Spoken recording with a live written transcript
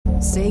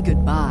Say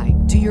goodbye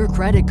to your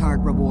credit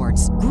card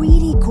rewards.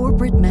 Greedy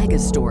corporate mega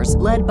stores,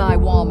 led by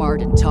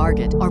Walmart and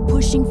Target, are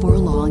pushing for a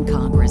law in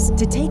Congress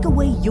to take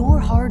away your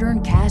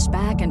hard-earned cash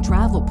back and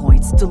travel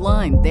points to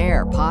line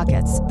their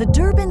pockets. The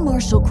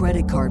Durbin-Marshall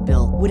credit card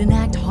bill would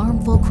enact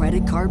harmful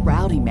credit card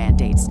routing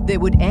mandates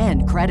that would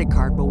end credit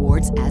card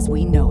rewards as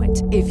we know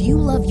it. If you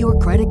love your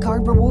credit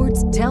card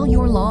rewards, tell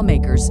your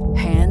lawmakers,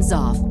 hands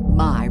off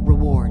my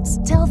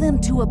rewards. Tell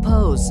them to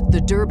oppose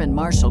the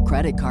Durbin-Marshall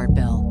credit card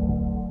bill.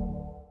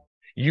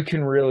 You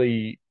can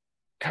really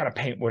kind of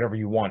paint whatever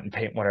you want and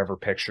paint whatever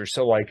picture.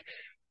 So like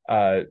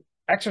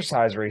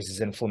exercise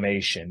raises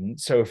inflammation.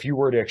 So if you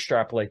were to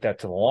extrapolate that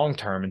to the long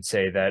term and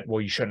say that,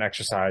 well, you shouldn't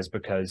exercise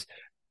because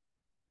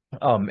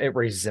it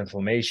raises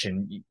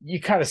inflammation, you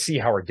kind of see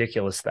how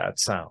ridiculous that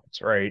sounds,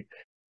 right?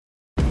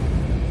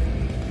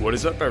 What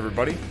is up,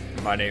 everybody?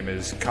 My name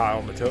is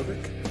Kyle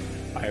Matovic.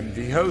 I am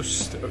the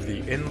host of the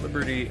In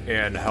Liberty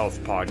and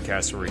Health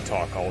podcast, where we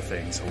talk all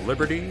things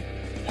liberty,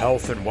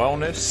 health, and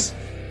wellness,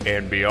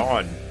 and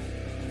beyond.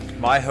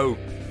 My hope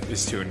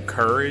is to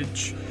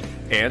encourage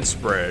and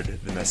spread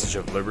the message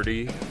of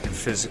liberty and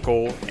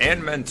physical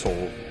and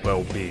mental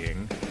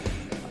well-being.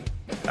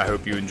 I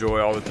hope you enjoy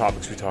all the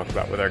topics we talk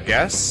about with our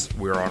guests.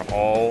 We're on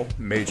all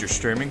major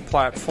streaming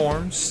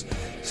platforms,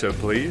 so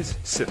please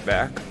sit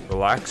back,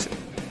 relax,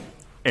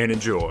 and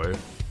enjoy.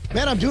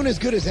 Man, I'm doing as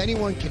good as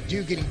anyone can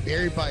do getting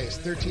buried by his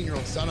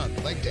 13-year-old son on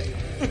leg day.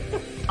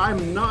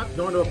 I'm not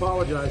going to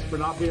apologize for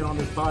not being on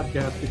this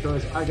podcast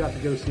because I got to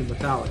go see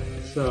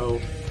Metallica. So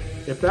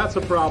if that's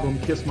a problem,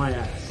 kiss my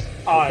ass.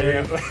 Okay?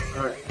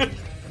 All right.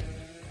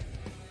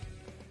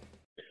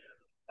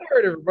 All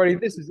right, everybody.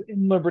 This is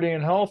In Liberty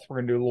and Health. We're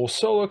going to do a little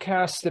solo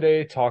cast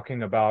today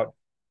talking about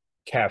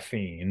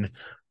caffeine.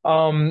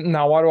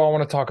 Now, why do I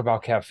want to talk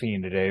about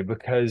caffeine today?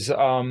 Because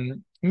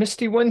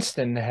Misty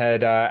Winston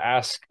had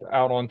asked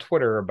out on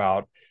Twitter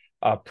about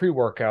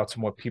pre-workouts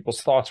and what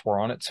people's thoughts were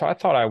on it. So I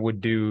thought I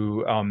would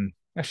do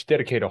actually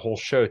dedicate a whole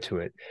show to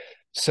it.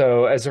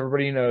 So as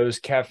everybody knows,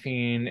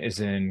 caffeine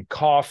is in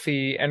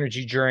coffee,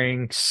 energy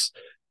drinks,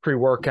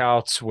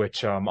 pre-workouts,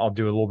 which I'll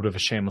do a little bit of a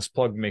shameless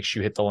plug. Make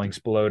sure you hit the links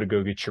below to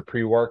go get your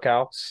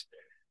pre-workouts.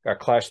 Got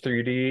Clash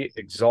 3D,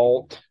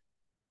 Exalt,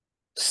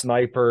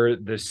 Sniper.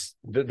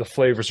 The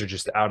flavors are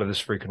just out of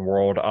this freaking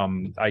world.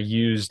 I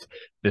used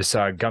this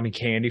gummy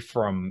candy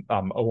from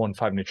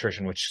 015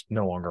 Nutrition, which is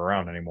no longer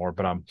around anymore,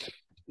 but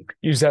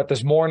used that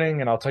this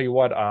morning, and I'll tell you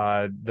what,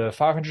 the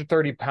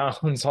 530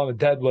 pounds on the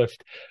deadlift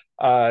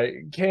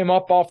came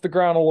up off the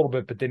ground a little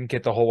bit, but didn't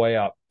get the whole way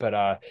up.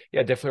 But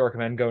yeah, definitely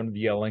recommend going to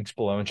the links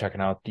below and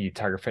checking out the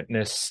Tiger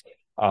Fitness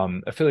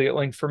affiliate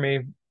link for me.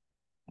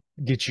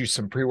 Get you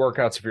some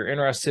pre-workouts if you're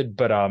interested.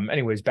 But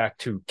anyways, back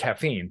to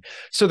caffeine.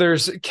 So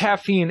there's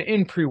caffeine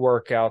in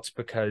pre-workouts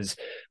because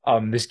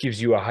this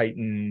gives you a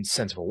heightened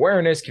sense of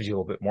awareness, gives you a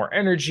little bit more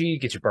energy,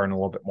 gets you burning a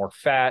little bit more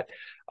fat,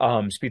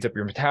 speeds up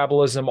your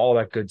metabolism, all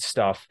that good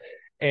stuff.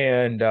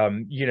 And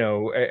you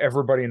know,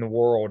 everybody in the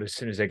world, as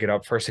soon as they get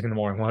up first thing in the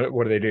morning,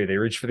 what do? They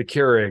reach for the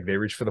Keurig, they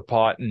reach for the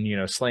pot and, you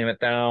know, slam it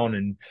down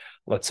and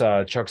let's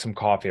chug some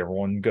coffee.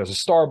 Everyone goes to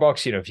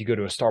Starbucks. You know, if you go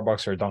to a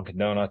Starbucks or a Dunkin'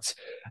 Donuts,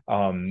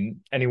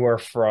 anywhere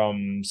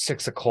from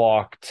 6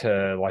 o'clock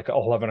to like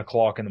 11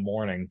 o'clock in the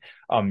morning,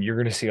 you're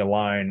going to see a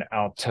line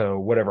out to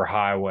whatever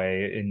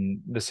highway.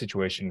 In the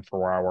situation for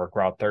where I work,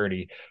 Route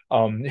 30,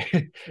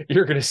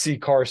 you're going to see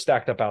cars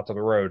stacked up out to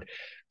the road.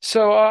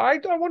 So I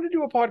want to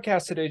do a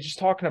podcast today just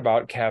talking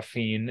about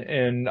caffeine,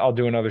 and I'll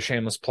do another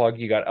shameless plug.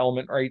 You got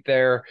Element right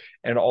there,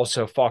 and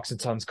also Fox &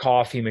 Sons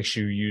Coffee. Make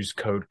sure you use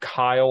code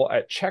Kyle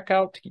at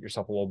checkout to get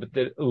yourself a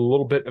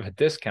little bit of a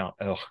discount.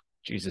 Oh,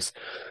 Jesus.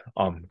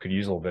 Could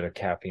use a little bit of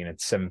caffeine at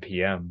 7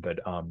 p.m., but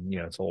you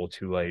know, it's a little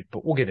too late,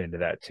 but we'll get into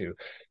that too.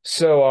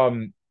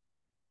 So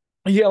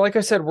yeah, like I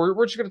said,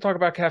 we're just going to talk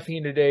about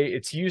caffeine today,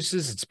 its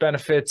uses, its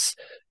benefits,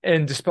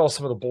 and dispel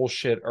some of the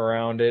bullshit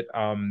around it.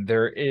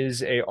 There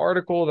is an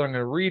article that I'm going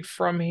to read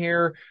from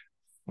here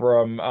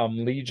from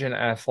Legion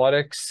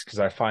Athletics, because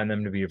I find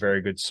them to be a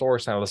very good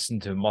source. I listen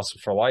to Muscle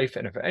for Life,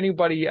 and if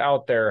anybody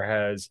out there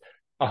has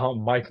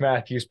Mike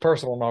Matthews'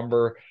 personal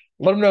number,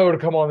 let him know to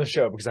come on the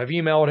show, because I've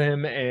emailed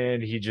him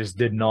and he just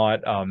did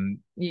not.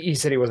 He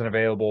said he wasn't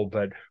available,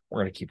 but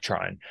we're going to keep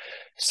trying.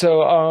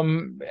 So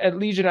at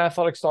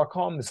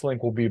legionathletics.com, this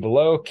link will be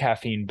below.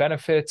 Caffeine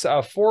benefits.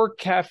 4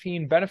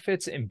 caffeine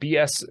benefits and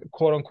BS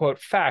quote unquote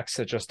facts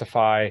that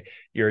justify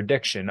your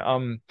addiction.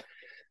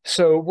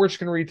 So we're just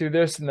going to read through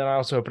this, and then I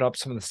also open up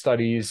some of the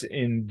studies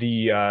in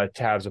the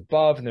tabs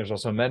above, and there's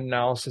also a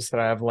meta-analysis that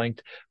I have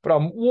linked. But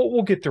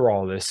we'll get through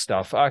all this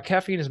stuff.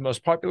 Caffeine is the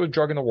most popular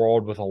drug in the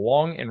world with a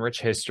long and rich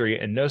history,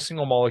 and no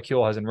single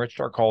molecule has enriched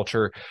our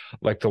culture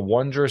like the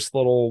wondrous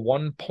little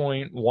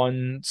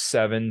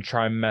 1.17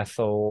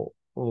 trimethyl.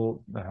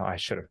 I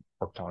should have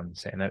worked on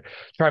saying that.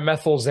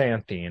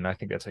 Trimethylxanthine. I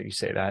think that's how you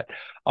say that.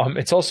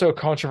 It's also a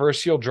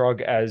controversial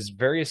drug, as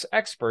various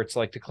experts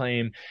like to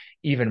claim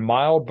even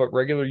mild but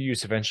regular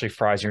use eventually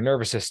fries your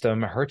nervous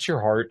system, hurts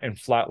your heart, and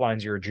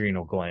flatlines your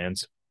adrenal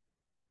glands.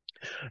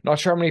 Not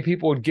sure how many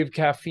people would give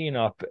caffeine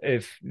up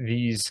if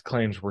these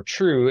claims were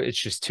true.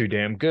 It's just too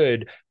damn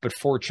good. But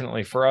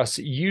fortunately for us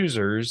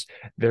users,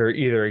 they're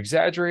either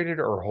exaggerated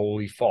or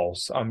wholly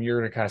false. You're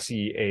going to kind of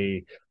see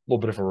a little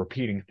bit of a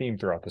repeating theme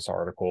throughout this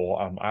article.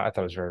 I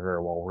thought it was very,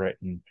 very well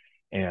written,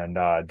 and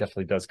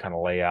definitely does kind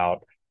of lay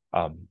out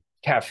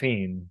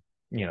caffeine,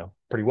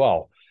 pretty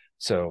well.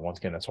 So once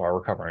again, that's why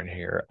we're covering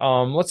here.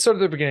 Let's start at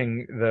the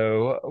beginning,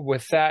 though,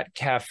 with that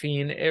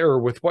caffeine, or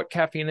with what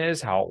caffeine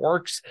is, how it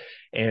works,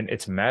 and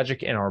its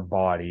magic in our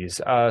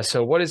bodies.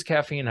 So what is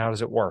caffeine? How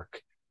does it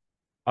work?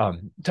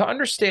 To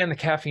understand the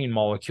caffeine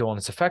molecule and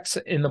its effects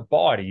in the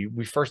body,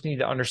 we first need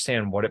to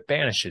understand what it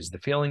banishes, the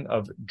feeling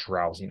of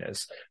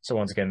drowsiness. So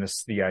once again, this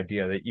is the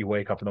idea that you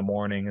wake up in the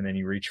morning and then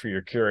you reach for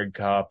your Keurig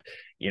cup.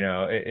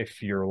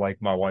 If you're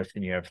like my wife,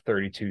 then you have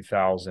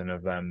 32,000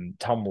 of them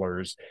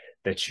tumblers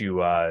that you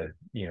that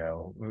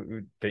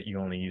you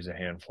only use a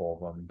handful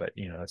of them, but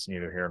that's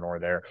neither here nor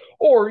there.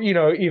 Or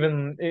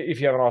even if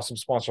you have an awesome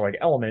sponsor like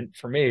Element,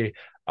 for me,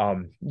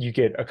 you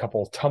get a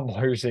couple of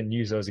tumblers and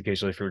use those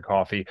occasionally for your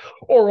coffee.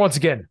 Or once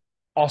again,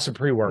 awesome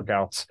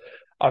pre-workouts.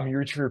 You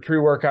reach for your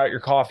pre-workout, your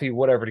coffee,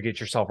 whatever, to get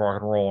yourself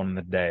rock and rolling in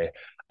the day.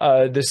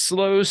 The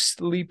slow,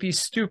 sleepy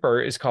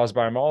stupor is caused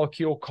by a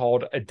molecule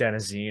called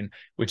adenosine,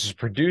 which is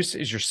produced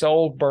as your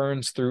cell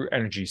burns through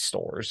energy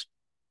stores,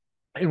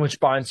 in which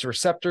binds to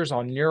receptors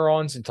on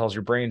neurons and tells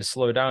your brain to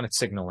slow down its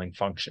signaling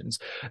functions.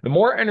 The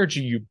more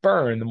energy you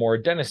burn, the more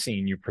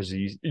adenosine you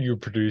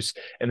produce,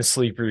 and the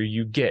sleepier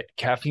you get.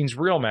 Caffeine's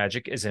real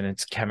magic is in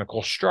its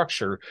chemical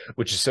structure,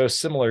 which is so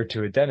similar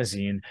to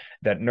adenosine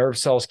that nerve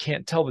cells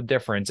can't tell the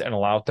difference and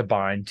allow it to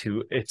bind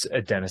to its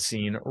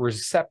adenosine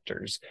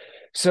receptors.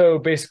 So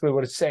basically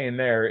what it's saying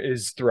there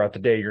is throughout the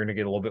day, you're going to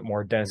get a little bit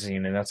more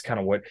adenosine, and that's kind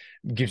of what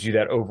gives you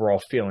that overall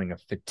feeling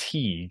of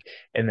fatigue.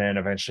 And then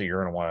eventually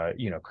you're going to want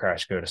to,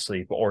 crash, go to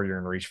sleep, or you're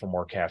going to reach for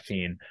more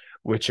caffeine,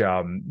 which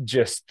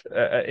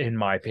in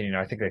my opinion,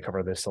 I think they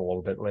cover this a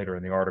little bit later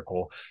in the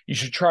article. You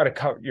should try to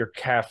cut your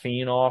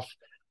caffeine off.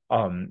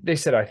 They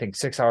said, I think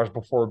 6 hours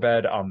before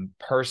bed.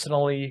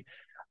 Personally,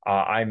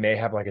 I may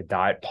have like a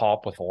diet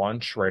pop with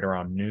lunch right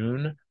around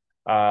noon.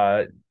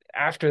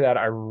 After that,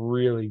 I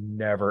really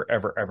never,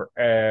 ever, ever,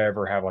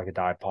 ever have like a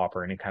diet pop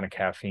or any kind of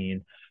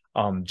caffeine.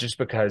 Just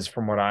because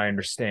from what I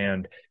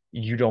understand,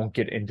 you don't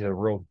get into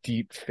real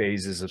deep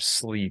phases of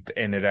sleep,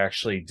 and it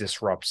actually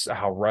disrupts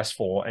how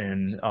restful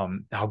and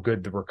how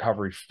good the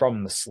recovery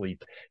from the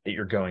sleep that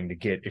you're going to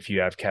get if you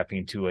have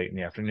caffeine too late in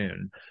the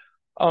afternoon.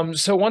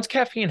 So once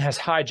caffeine has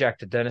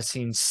hijacked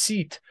adenosine's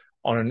seat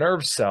on a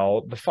nerve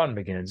cell, the fun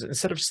begins.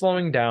 Instead of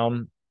slowing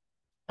down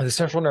the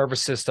central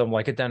nervous system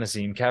like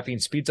adenosine, caffeine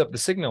speeds up the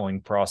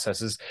signaling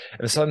processes,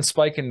 and a sudden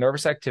spike in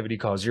nervous activity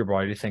causes your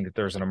body to think that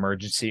there's an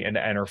emergency and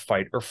to enter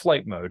fight or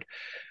flight mode.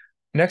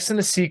 Next in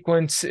the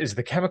sequence is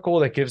the chemical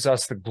that gives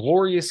us the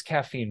glorious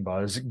caffeine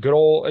buzz, good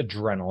old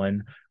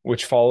adrenaline,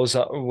 which follows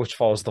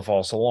the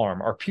false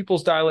alarm. Our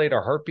pupils dilate,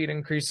 our heartbeat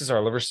increases,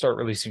 our livers start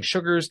releasing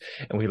sugars,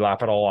 and we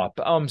lap it all up.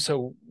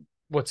 So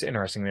what's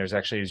interesting there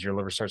is your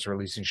liver starts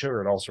releasing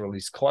sugar, it also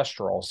releases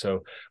cholesterol.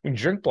 So when you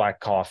drink black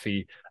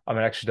coffee, it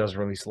actually does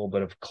release a little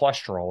bit of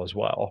cholesterol as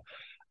well.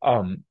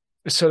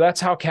 So that's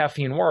how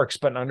caffeine works,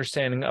 but an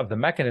understanding of the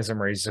mechanism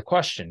raises a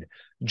question.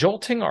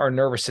 Jolting our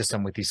nervous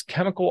system with these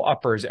chemical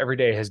uppers every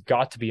day has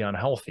got to be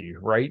unhealthy,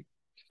 right?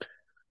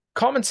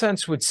 Common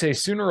sense would say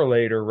sooner or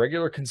later,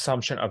 regular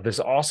consumption of this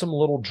awesome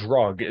little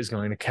drug is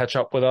going to catch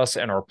up with us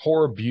and our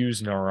poor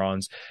abused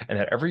neurons, and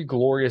that every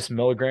glorious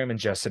milligram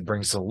ingested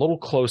brings us a little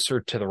closer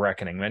to the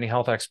reckoning. Many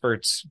health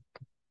experts,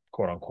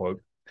 quote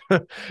unquote,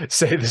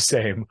 say the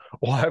same.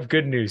 Well, I have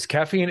good news.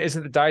 Caffeine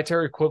isn't the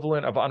dietary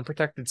equivalent of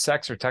unprotected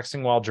sex or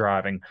texting while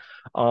driving,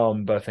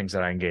 but things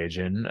that I engage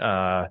in.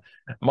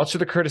 Much of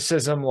the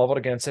criticism leveled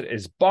against it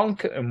is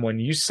bunk, and when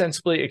used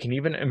sensibly, it can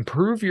even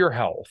improve your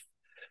health.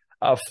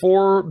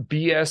 4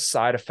 BS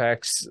side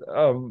effects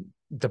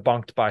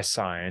debunked by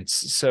science.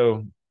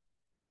 So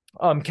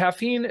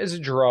caffeine is a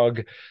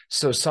drug,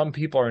 so some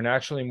people are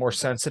naturally more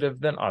sensitive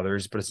than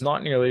others, but it's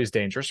not nearly as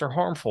dangerous or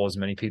harmful as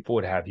many people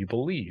would have you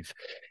believe.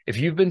 If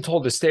you've been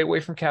told to stay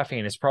away from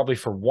caffeine, it's probably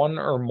for one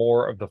or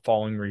more of the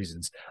following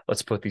reasons.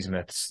 Let's put these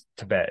myths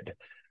to bed.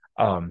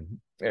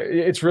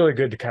 It's really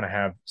good to kind of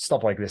have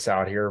stuff like this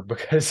out here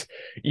because,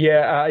 you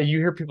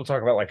hear people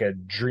talk about like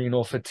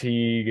adrenal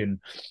fatigue and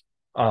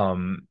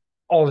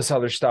all this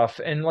other stuff,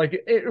 and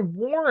like it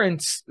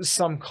warrants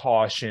some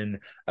caution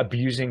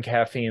abusing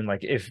caffeine.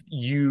 Like if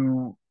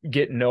you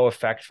get no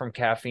effect from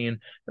caffeine,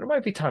 then it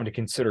might be time to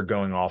consider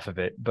going off of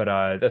it,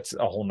 but that's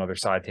a whole nother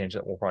side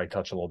tangent we'll probably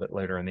touch a little bit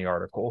later in the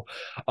article.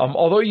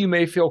 Although you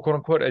may feel quote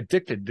unquote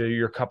addicted to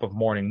your cup of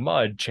morning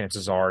mud,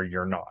 chances are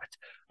you're not.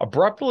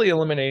 Abruptly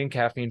eliminating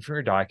caffeine from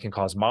your diet can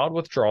cause mild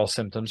withdrawal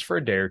symptoms for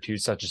a day or two,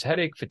 such as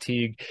headache,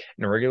 fatigue,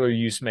 and irregular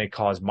use may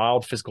cause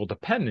mild physical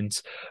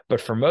dependence.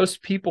 But for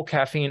most people,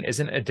 caffeine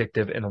isn't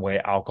addictive in the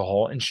way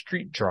alcohol and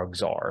street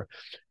drugs are.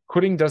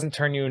 Quitting doesn't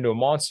turn you into a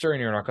monster,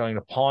 and you're not going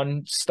to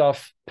pawn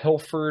stuff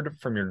pilfered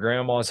from your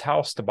grandma's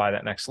house to buy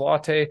that next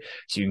latte,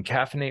 so you can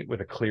caffeinate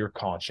with a clear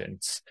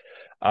conscience.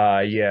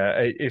 Yeah,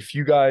 if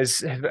you guys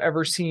have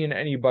ever seen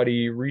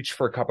anybody reach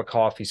for a cup of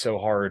coffee so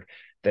hard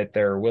that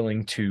they're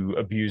willing to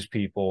abuse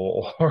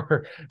people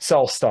or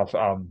sell stuff,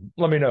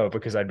 let me know,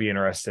 because I'd be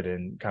interested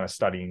in kind of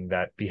studying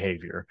that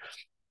behavior.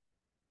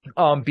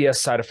 BS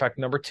side effect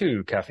number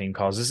 2, caffeine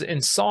causes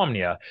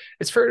insomnia.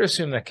 It's fair to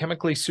assume that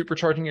chemically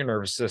supercharging your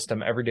nervous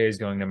system every day is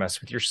going to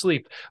mess with your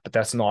sleep, but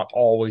that's not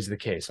always the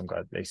case. I'm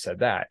glad they said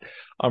that.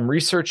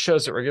 Research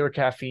shows that regular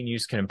caffeine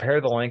use can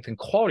impair the length and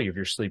quality of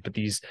your sleep, but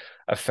these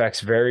effects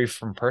vary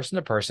from person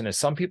to person, as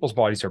some people's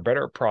bodies are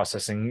better at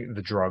processing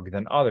the drug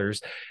than others,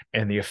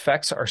 and the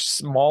effects are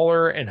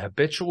smaller in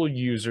habitual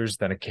users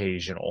than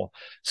occasional.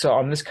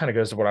 So this kind of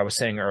goes to what I was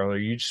saying earlier.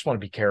 You just want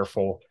to be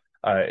careful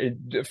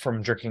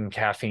from drinking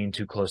caffeine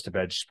too close to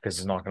bed, just because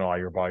it's not going to allow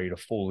your body to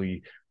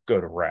fully go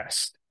to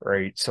rest,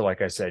 right? So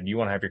like I said, you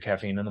want to have your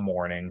caffeine in the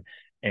morning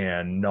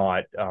and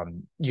not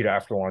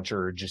after lunch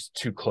or just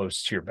too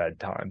close to your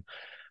bedtime.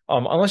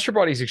 Unless your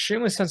body is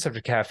extremely sensitive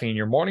to caffeine,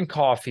 your morning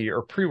coffee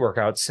or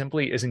pre-workout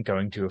simply isn't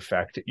going to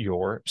affect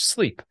your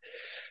sleep.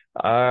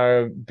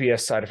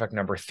 BS side effect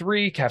number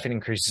 3, caffeine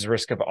increases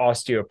risk of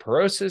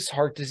osteoporosis,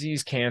 heart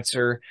disease,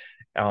 cancer.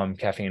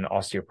 Caffeine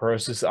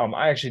osteoporosis.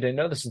 I actually didn't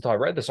know this until I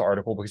read this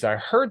article, because I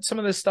heard some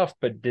of this stuff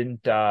but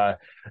didn't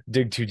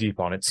dig too deep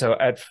on it. So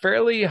at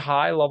fairly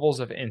high levels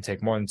of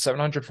intake, more than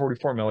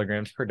 744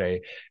 milligrams per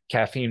day,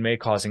 caffeine may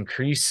cause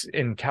increase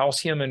in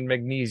calcium and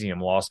magnesium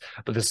loss,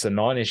 but this is a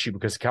non-issue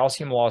because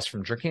calcium loss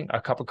from drinking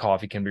a cup of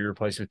coffee can be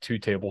replaced with 2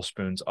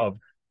 tablespoons of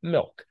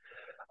milk.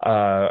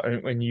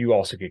 And you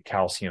also get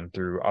calcium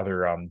through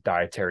other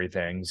dietary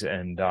things.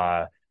 And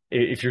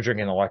if you're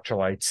drinking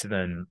electrolytes,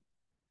 then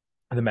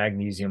the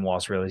magnesium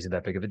loss really isn't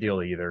that big of a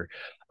deal either.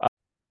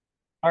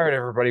 All right,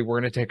 everybody, we're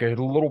going to take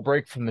a little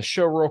break from the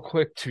show real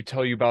quick to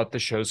tell you about the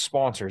show's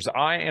sponsors.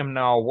 I am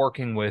now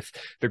working with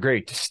the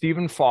great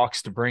Stephen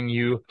Fox to bring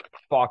you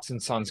Fox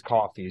and Sons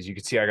coffee. As you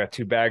can see, I got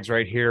 2 bags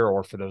right here,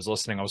 or for those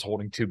listening, I was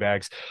holding 2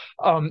 bags.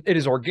 It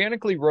is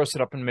organically roasted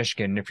up in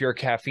Michigan. If you're a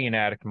caffeine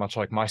addict, much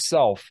like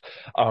myself,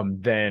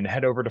 then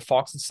head over to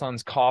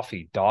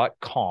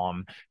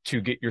foxandsonscoffee.com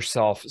to get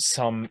yourself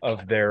some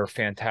of their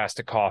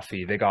fantastic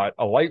coffee. They got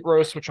a light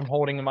roast, which I'm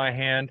holding in my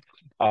hand.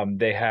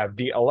 They have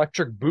the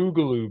Electric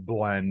Boogaloo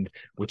blend,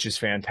 which is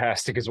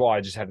fantastic as well.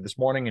 I just had it this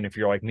morning, and if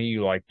you're like me,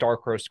 you like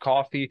dark roast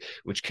coffee,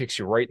 which kicks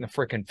you right in the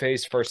freaking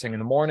face first thing in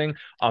the morning,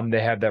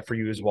 they have that for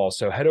you as well.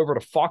 So head over to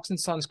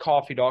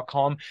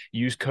foxandsonscoffee.com,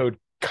 use code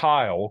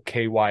Kyle,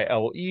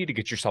 Kyle, to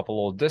get yourself a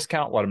little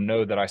discount. Let them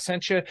know that I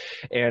sent you,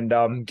 and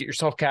get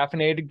yourself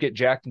caffeinated, get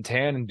jacked and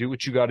tan, and do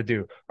what you got to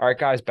do. All right,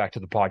 guys, back to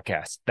the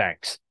podcast.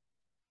 Thanks.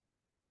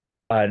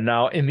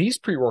 Now, in these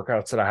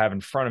pre-workouts that I have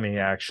in front of me,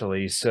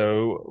 actually,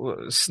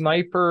 so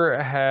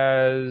Sniper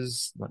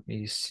has, let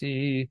me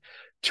see,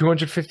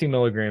 250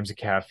 milligrams of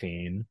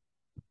caffeine.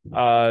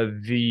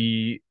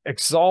 The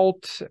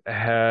Exalt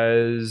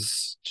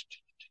has,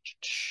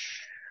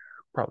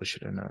 probably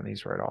should have known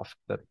these right off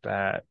the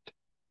bat.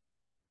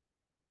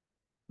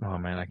 Oh,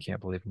 man, I can't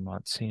believe I'm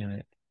not seeing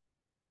it.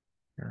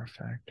 Error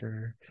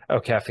factor. Oh,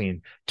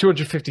 caffeine,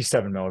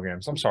 257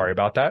 milligrams. I'm sorry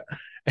about that.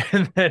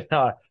 And then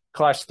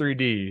Clash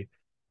 3D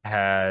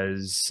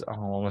has,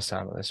 almost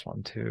out of this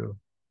one too,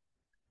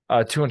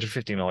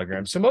 250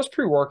 milligrams. So most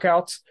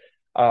pre-workouts,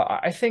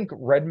 I think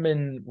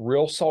Redmond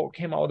Real Salt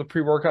came out with a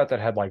pre-workout that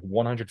had like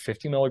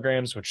 150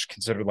 milligrams, which is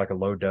considered like a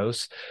low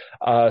dose.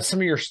 Some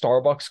of your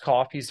Starbucks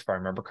coffees, if I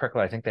remember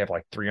correctly, I think they have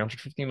like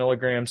 350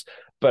 milligrams,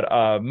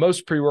 but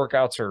most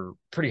pre-workouts are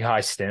pretty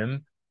high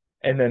stim.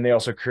 And then they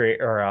also create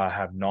or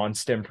have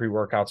non-stim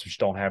pre-workouts, which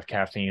don't have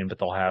caffeine, but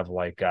they'll have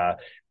like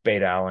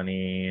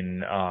beta-alanine,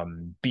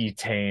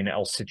 betaine,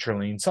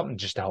 L-citrulline, something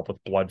just to help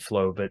with blood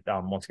flow. But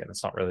once again,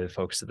 it's not really the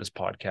focus of this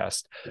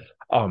podcast.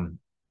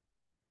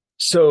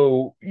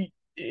 So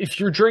if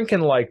you're drinking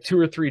like 2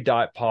 or 3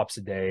 diet pops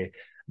a day,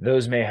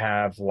 those may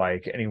have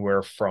like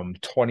anywhere from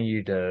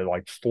 20 to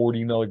like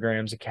 40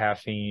 milligrams of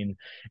caffeine.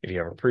 If you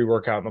have a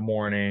pre-workout in the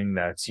morning,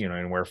 that's,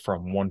 anywhere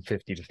from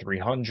 150 to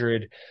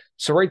 300.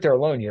 So right there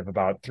alone, you have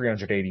about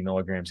 380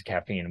 milligrams of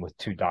caffeine with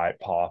 2 diet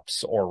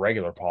pops or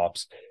regular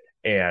pops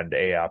and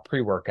a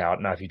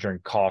pre-workout. Now, if you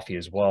drink coffee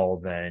as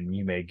well, then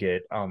you may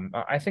get,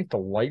 I think the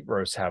light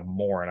roasts have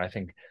more, and I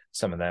think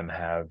some of them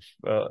have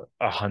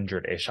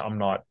 100-ish. I'm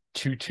not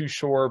too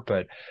sure,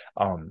 but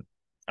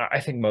I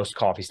think most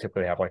coffees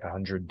typically have like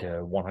 100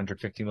 to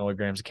 150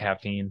 milligrams of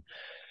caffeine.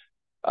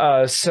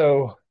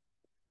 So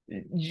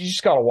you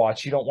just got to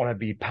watch. You don't want to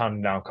be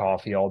pounding down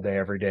coffee all day,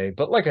 every day.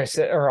 But like I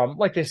said, or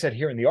like they said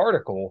here in the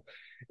article,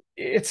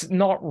 it's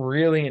not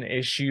really an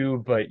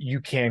issue, but you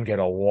can get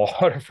a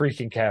lot of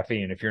freaking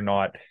caffeine if you're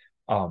not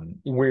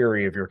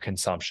wary of your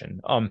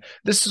consumption.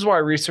 This is why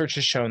research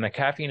has shown that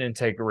caffeine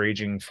intake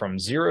ranging from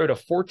 0 to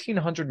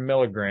 1,400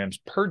 milligrams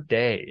per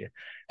day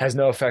has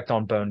no effect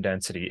on bone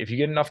density. If you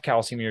get enough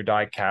calcium in your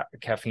diet,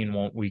 caffeine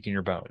won't weaken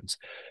your bones.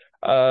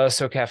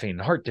 So caffeine,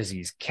 heart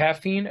disease.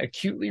 Caffeine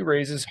acutely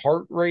raises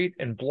heart rate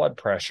and blood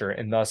pressure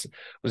and thus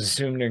was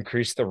assumed to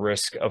increase the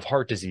risk of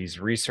heart disease.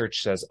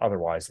 Research says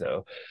otherwise,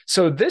 though.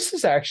 So this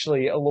is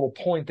actually a little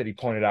point that he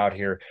pointed out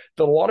here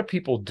that a lot of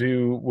people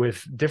do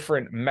with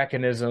different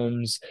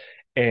mechanisms.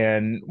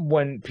 And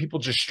when people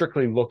just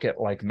strictly look at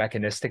like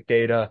mechanistic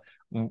data,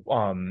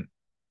 and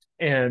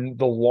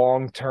the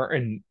long term,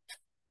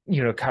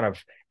 and kind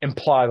of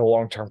imply the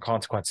long-term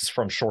consequences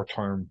from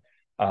short-term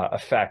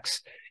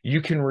effects, you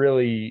can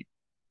really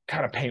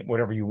kind of paint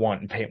whatever you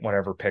want and paint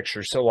whatever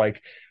picture. So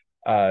like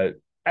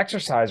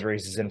exercise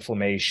raises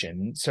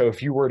inflammation. So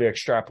if you were to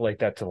extrapolate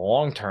that to the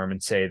long term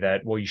and say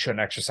that, well, you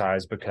shouldn't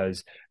exercise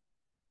because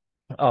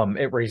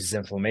it raises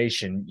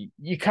inflammation,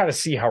 you kind of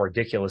see how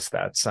ridiculous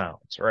that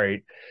sounds,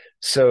 right?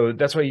 So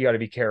that's why you got to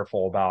be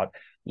careful about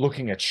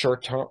looking at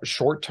short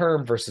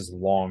term versus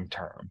long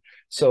term.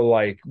 So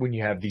like when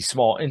you have these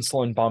small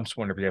insulin bumps,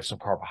 whenever you have some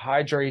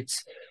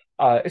carbohydrates,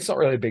 it's not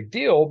really a big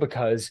deal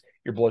because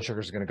your blood sugar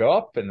is going to go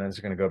up and then it's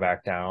going to go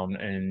back down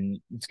and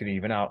it's going to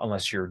even out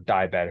unless you're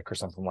diabetic or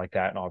something like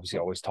that. And obviously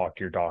always talk to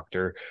your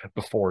doctor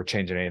before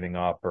changing anything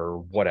up or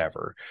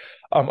whatever.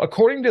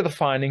 According to the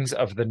findings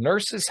of the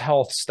Nurses'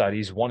 Health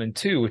Studies 1 and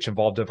 2, which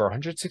involved over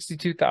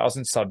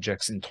 162,000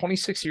 subjects in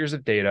 26 years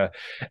of data,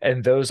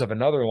 and those of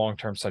another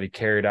long-term study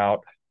carried out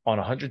on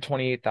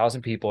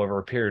 128,000 people over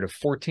a period of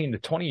 14 to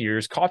 20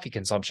 years, coffee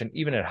consumption,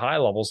 even at high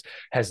levels,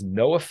 has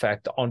no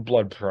effect on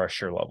blood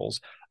pressure levels.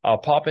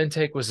 Pop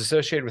intake was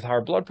associated with higher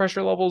blood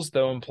pressure levels,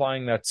 though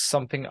implying that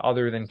something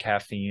other than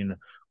caffeine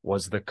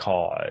was the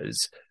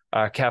cause.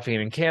 Caffeine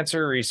and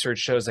cancer. Research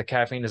shows that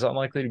caffeine is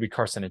unlikely to be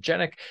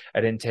carcinogenic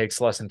at intakes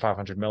less than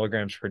 500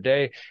 milligrams per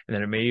day, and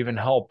that it may even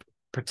help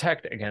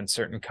protect against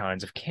certain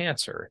kinds of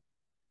cancer.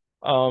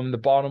 The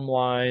bottom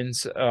line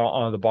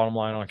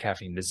on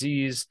caffeine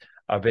disease.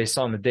 Based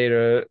on the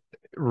data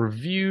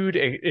reviewed,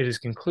 it is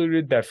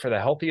concluded that for the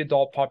healthy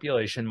adult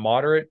population,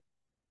 moderate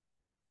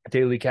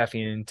daily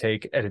caffeine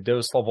intake at a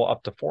dose level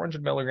up to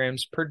 400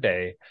 milligrams per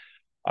day,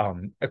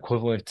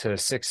 equivalent to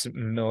 6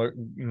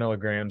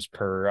 milligrams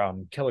per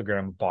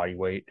kilogram of body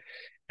weight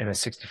in a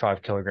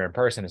 65 kilogram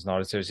person, is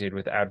not associated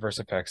with adverse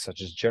effects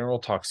such as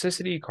general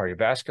toxicity,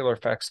 cardiovascular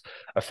effects,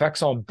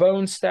 effects on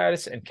bone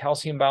status, and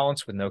calcium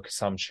balance with no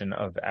consumption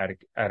of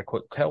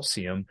adequate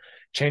calcium,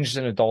 changes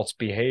in adults'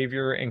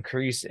 behavior,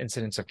 increased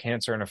incidence of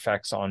cancer, and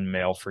effects on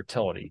male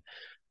fertility.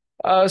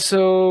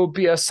 So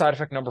BS side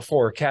effect number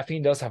 4,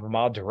 caffeine does have a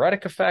mild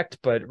diuretic effect,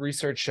 but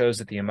research shows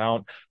that the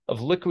amount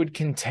of liquid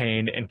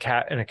contained in a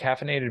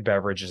caffeinated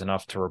beverage is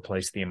enough to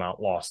replace the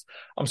amount lost.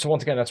 So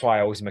once again, that's why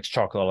I always mix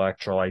chocolate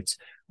electrolytes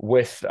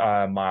with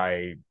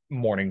my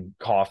morning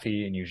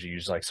coffee and usually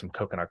use like some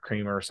coconut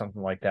creamer or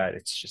something like that.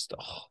 It's just,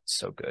 it's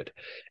so good.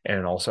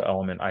 And also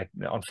Element,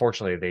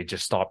 unfortunately, they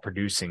just stopped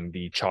producing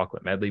the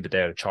chocolate medley, but they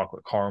had a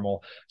chocolate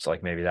caramel. So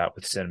like maybe that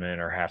with cinnamon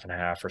or half and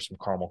half or some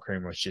caramel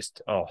cream was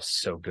just,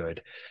 so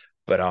good.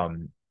 But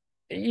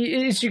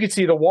as you can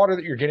see, the water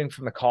that you're getting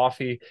from the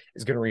coffee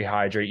is going to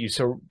rehydrate you.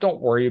 So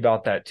don't worry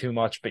about that too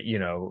much. But,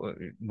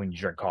 when you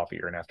drink coffee,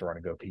 you're going to have to run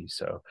and go pee.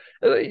 So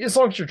as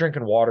long as you're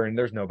drinking water, and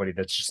there's nobody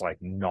that's just like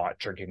not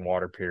drinking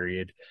water,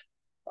 period,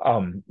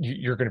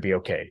 you're going to be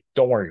okay.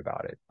 Don't worry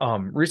about it.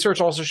 Research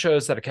also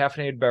shows that a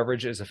caffeinated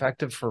beverage is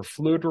effective for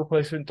fluid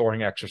replacement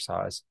during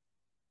exercise.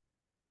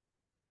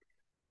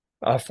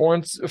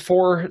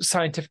 For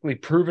scientifically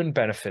proven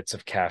benefits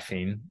of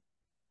caffeine.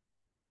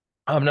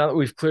 Now that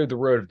we've cleared the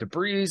road of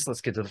debris,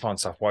 let's get to the fun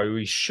stuff. Why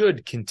we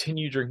should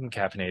continue drinking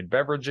caffeinated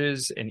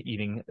beverages and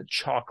eating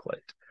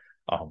chocolate.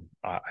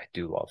 I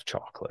do love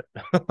chocolate.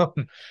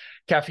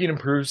 Caffeine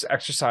improves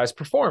exercise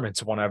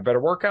performance. Want to have better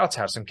workouts?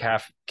 Have some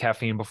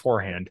caffeine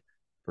beforehand.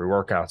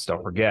 Pre-workouts,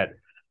 don't forget.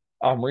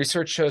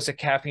 Research shows that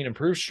caffeine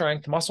improves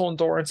strength, muscle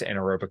endurance, and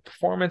aerobic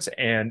performance,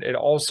 and it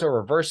also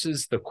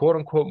reverses the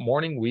quote-unquote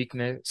morning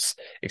weakness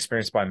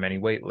experienced by many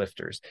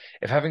weightlifters.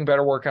 If having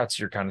better workouts is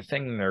your kind of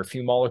thing, then there are a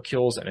few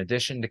molecules in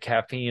addition to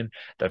caffeine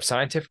that have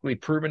scientifically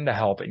proven to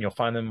help, and you'll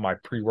find them in my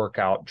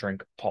pre-workout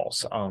drink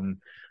Pulse.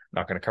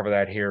 Not going to cover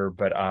that here,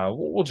 but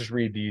we'll just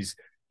read these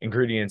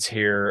ingredients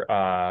here.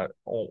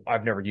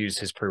 I've never used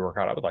his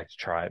pre-workout. I would like to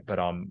try it, but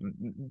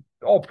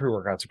all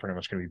pre-workouts are pretty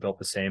much going to be built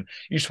the same.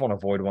 You just want to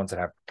avoid ones that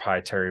have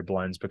proprietary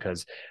blends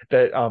because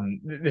that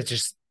it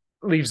just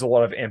leaves a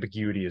lot of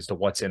ambiguity as to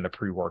what's in the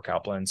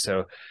pre-workout blend.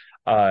 So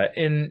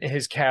in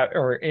his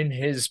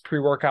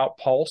pre-workout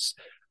Pulse,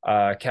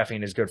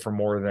 caffeine is good for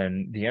more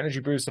than the energy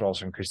boost. It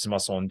also increases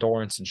muscle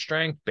endurance and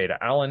strength. Beta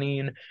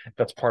alanine,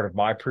 that's part of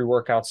my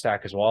pre-workout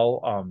stack as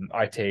well.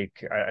 I think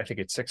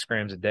it's 6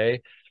 grams a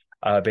day.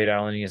 Beta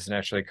alanine is a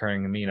naturally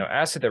occurring amino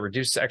acid that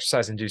reduces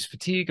exercise-induced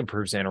fatigue,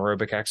 improves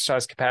anaerobic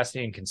exercise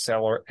capacity, and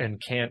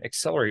can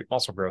accelerate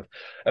muscle growth.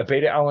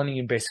 Beta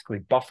alanine basically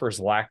buffers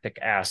lactic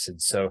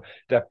acid, so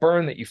that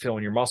burn that you feel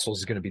in your muscles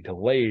is going to be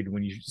delayed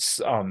when you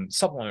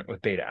supplement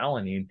with beta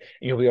alanine, and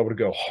you'll be able to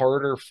go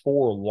harder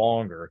for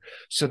longer.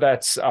 So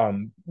that's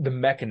the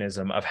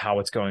mechanism of how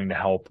it's going to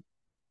help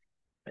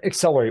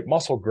accelerate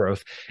muscle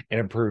growth and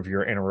improve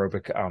your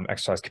anaerobic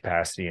exercise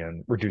capacity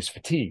and reduce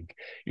fatigue.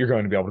 You're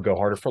going to be able to go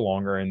harder for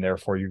longer, and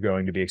therefore you're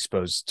going to be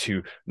exposed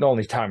to not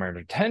only time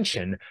under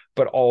tension,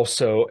 but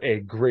also a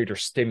greater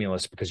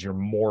stimulus because you're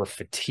more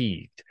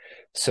fatigued.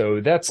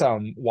 So that's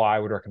why I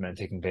would recommend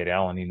taking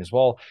beta-alanine as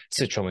well.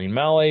 Citrulline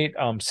malate.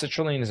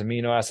 Citrulline is an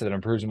amino acid that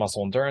improves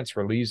muscle endurance,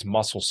 relieves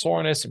muscle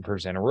soreness,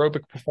 improves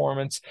anaerobic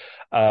performance.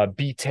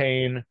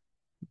 Betaine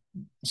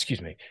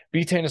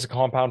is a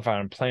compound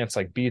found in plants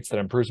like beets that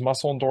improves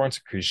muscle endurance,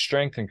 increases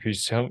strength,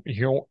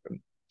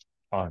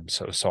 I'm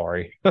so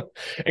sorry.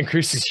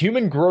 Increases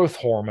human growth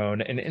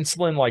hormone and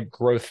insulin-like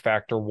growth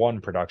factor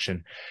 1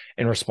 production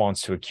in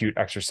response to acute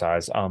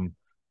exercise.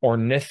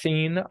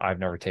 Ornithine, I've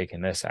never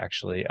taken this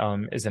actually,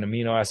 is an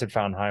amino acid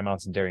found in high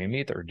amounts in dairy and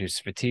meat that reduces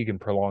fatigue and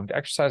prolonged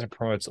exercise and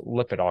promotes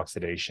lipid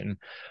oxidation.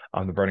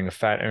 The burning of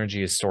fat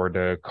energy is stored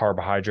to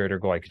carbohydrate or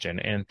glycogen.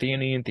 And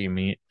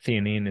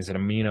theanine is an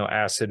amino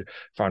acid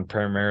found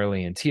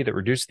primarily in tea that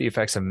reduces the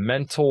effects of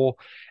mental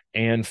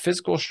and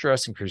physical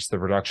stress, increases the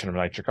reduction of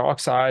nitric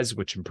oxides,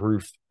 which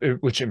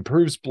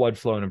improves blood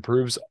flow and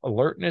improves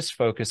alertness,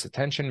 focus,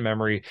 attention,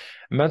 memory,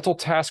 mental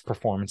task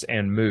performance,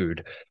 and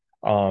mood.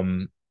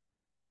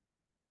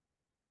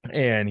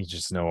 And you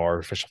just know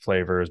artificial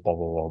flavors, blah,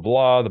 blah, blah,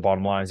 blah. The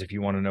bottom line is if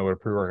you want to know what a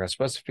pre-workout is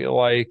supposed to feel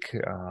like,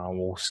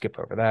 we'll skip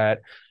over that.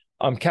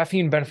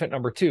 Caffeine benefit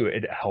number 2,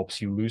 it helps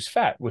you lose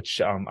fat,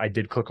 which I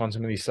did click on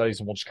some of these studies,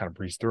 and we'll just kind of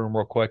breeze through them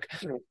real quick.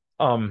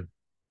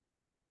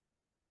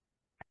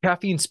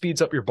 Caffeine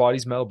speeds up your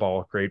body's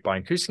metabolic rate by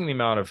increasing the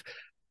amount of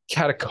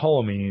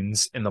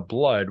catecholamines in the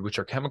blood, which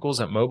are chemicals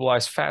that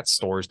mobilize fat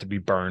stores to be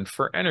burned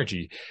for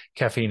energy.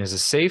 Caffeine is a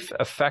safe,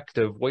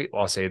 effective weight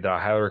loss aid that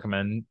I highly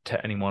recommend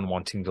to anyone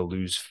wanting to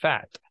lose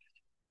fat.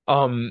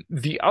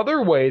 The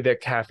other way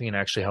that caffeine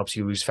actually helps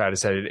you lose fat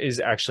is that it is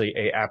actually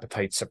an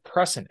appetite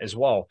suppressant as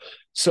well.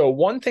 So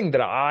one thing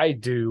that I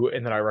do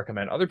and that I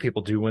recommend other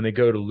people do when they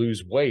go to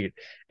lose weight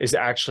is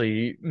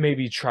actually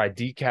maybe try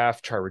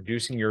decaf, try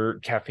reducing your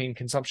caffeine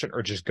consumption,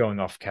 or just going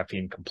off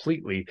caffeine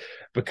completely,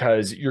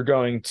 because you're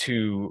going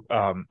to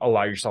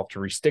allow yourself to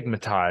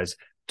restigmatize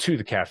to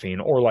the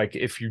caffeine. Or like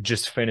if you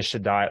just finished a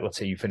diet, let's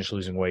say you finish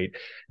losing weight,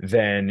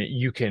 then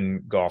you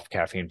can go off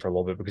caffeine for a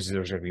little bit because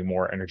there's going to be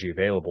more energy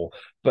available.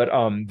 But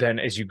then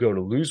as you go to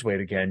lose weight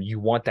again,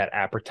 you want that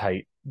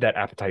appetite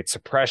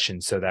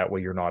suppression, so that way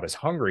you're not as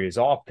hungry as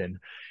often,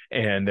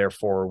 and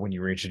therefore when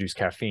you reintroduce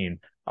caffeine,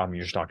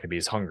 you're just not going to be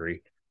as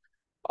hungry.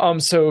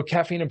 So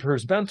caffeine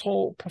improves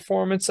mental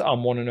performance.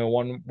 Want to know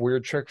one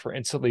weird trick for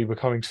instantly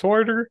becoming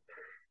smarter?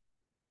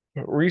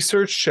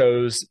 Research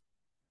shows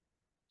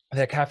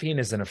that caffeine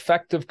is an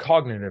effective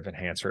cognitive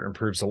enhancer. It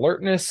improves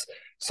alertness,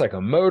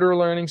 psychomotor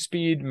learning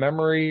speed,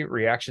 memory,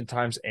 reaction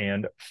times,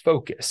 and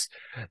focus.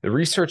 The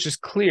research is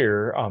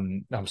clear.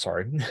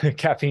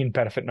 Caffeine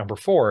benefit number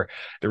 4.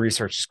 The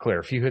research is clear.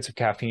 A few hits of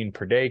caffeine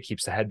per day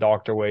keeps the head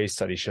doctor away.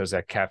 Study shows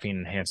that caffeine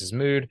enhances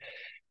mood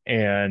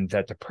and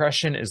that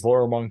depression is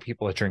lower among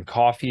people that drink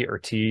coffee or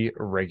tea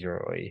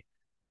regularly.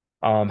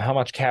 How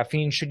much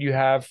caffeine should you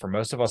have? For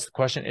most of us, the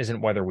question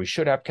isn't whether we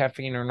should have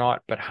caffeine or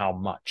not, but how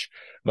much.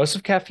 Most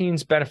of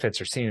caffeine's benefits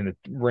are seen in the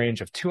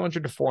range of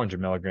 200 to 400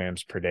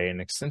 milligrams per day. An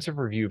extensive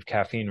review of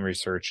caffeine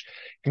research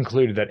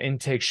concluded that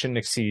intake shouldn't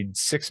exceed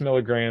 6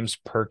 milligrams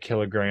per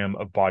kilogram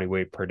of body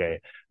weight per day,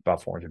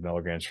 about 400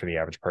 milligrams for the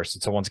average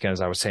person. So once again,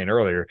 as I was saying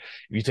earlier,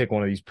 if you take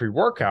one of these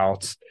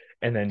pre-workouts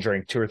and then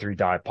drink 2 or 3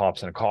 diet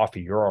pops and a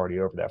coffee, you're already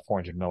over that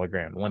 400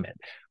 milligram limit,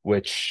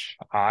 which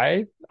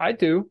I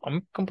do.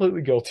 I'm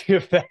completely guilty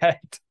of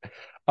that.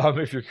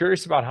 If you're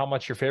curious about how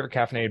much your favorite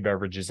caffeinated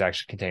beverages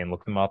actually contain,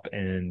 look them up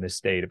in this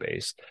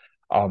database.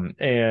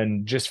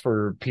 And just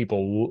for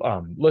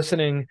people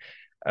listening,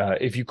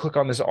 if you click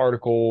on this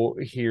article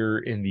here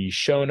in the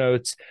show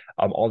notes,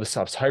 all this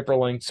stuff's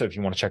hyperlinked. So if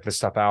you want to check this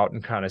stuff out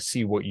and kind of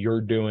see what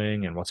you're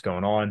doing and what's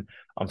going on,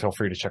 feel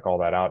free to check all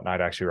that out, and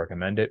I'd actually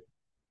recommend it.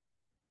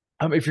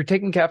 If you're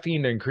taking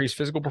caffeine to increase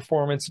physical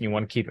performance and you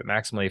want to keep it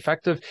maximally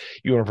effective,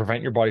 you want to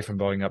prevent your body from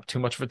building up too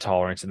much of a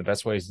tolerance. And the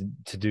best ways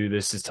to do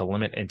this is to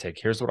limit intake.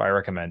 Here's what I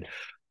recommend.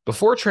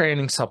 Before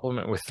training,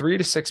 supplement with 3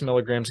 to 6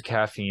 milligrams of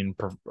caffeine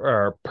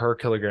per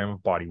kilogram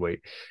of body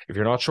weight. If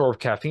you're not sure of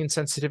caffeine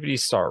sensitivity,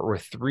 start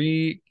with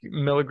 3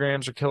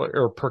 milligrams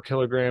per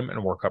kilogram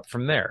and work up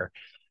from there.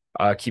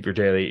 Keep your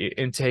daily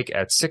intake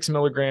at 6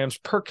 milligrams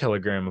per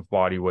kilogram of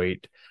body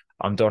weight.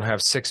 Don't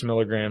have 6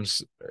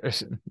 milligrams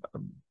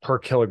per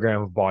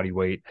kilogram of body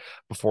weight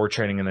before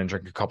training, and then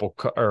drink a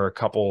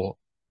couple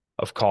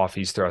of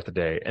coffees throughout the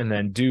day, and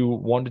then do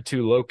 1 to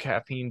 2 low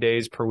caffeine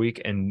days per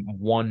week and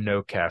 1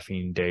 no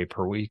caffeine day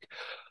per week.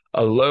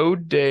 A low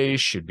day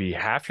should be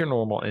half your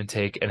normal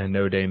intake, and a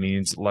no day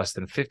means less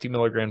than 50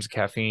 milligrams of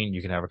caffeine.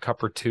 You can have a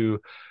cup or 2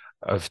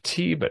 of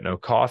tea, but no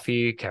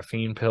coffee,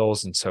 caffeine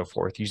pills, and so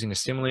forth. Using a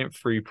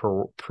stimulant-free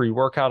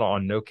pre-workout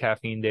on no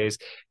caffeine days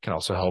can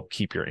also help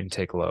keep your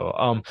intake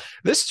low.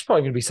 This is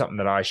probably going to be something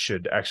that I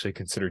should actually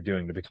consider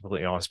doing, to be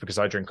completely honest, because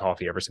I drink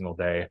coffee every single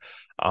day.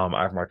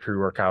 I have my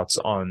pre-workouts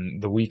on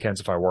the weekends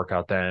if I work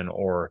out then,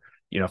 or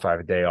if I have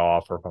a day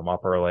off or if I'm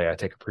up early, I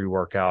take a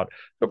pre-workout.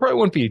 It probably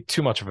wouldn't be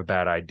too much of a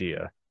bad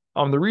idea.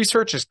 The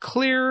research is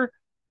clear.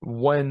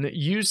 When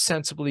used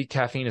sensibly,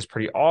 caffeine is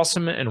pretty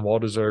awesome and well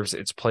deserves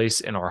its place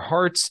in our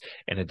hearts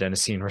and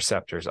adenosine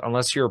receptors.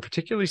 Unless you're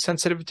particularly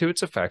sensitive to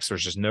its effects,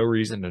 there's just no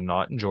reason to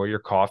not enjoy your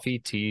coffee,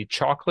 tea,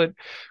 chocolate,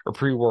 or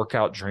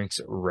pre-workout drinks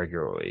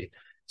regularly.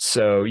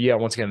 So yeah,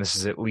 once again, this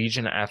is at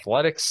Legion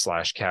Athletics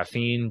 /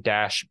 caffeine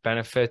 -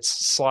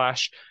 benefits /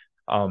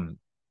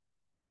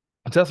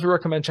 I definitely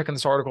recommend checking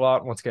this article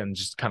out. Once again,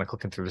 just kind of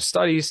clicking through the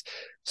studies.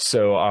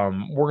 So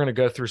we're going to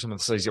go through some of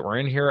the studies that were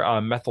in here.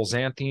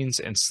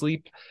 Methylxanthines and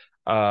sleep.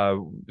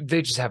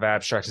 They just have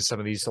abstracts in some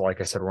of these. So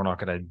like I said, we're not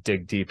going to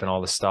dig deep in all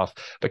this stuff.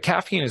 But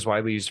caffeine is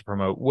widely used to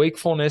promote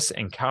wakefulness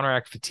and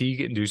counteract fatigue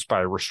induced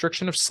by a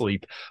restriction of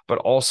sleep, but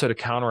also to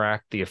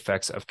counteract the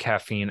effects of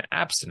caffeine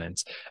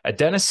abstinence.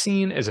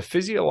 Adenosine is a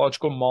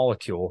physiological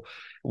molecule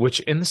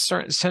which in the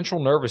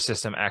central nervous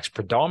system acts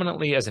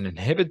predominantly as an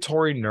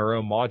inhibitory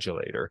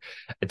neuromodulator.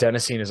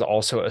 Adenosine is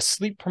also a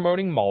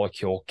sleep-promoting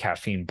molecule.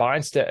 Caffeine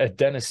binds to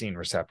adenosine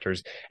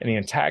receptors, and the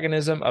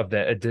antagonism of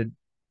the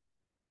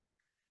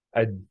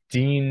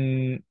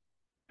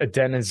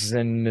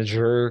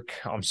adenosinergic,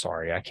 I'm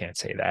sorry, I can't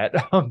say that,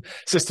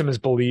 system is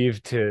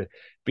believed to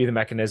be the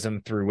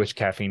mechanism through which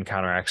caffeine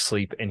counteracts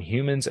sleep in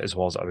humans as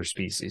well as other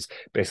species.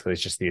 Basically,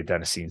 it's just the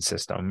adenosine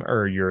system,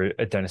 or your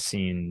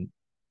adenosine,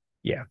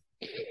 yeah.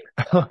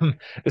 The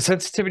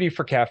sensitivity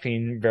for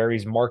caffeine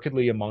varies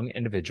markedly among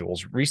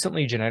individuals.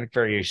 Recently, genetic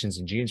variations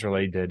in genes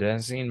related to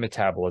adenosine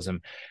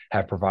metabolism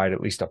have provided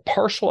at least a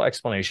partial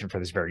explanation for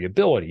this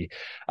variability.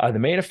 The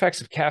main effects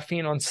of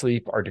caffeine on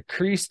sleep are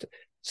decreased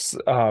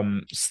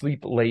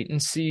sleep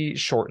latency,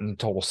 shortened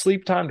total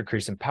sleep time,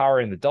 decrease in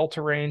power in the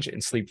delta range,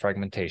 and sleep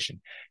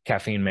fragmentation.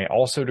 Caffeine may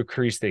also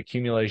decrease the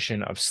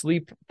accumulation of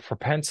sleep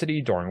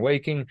propensity during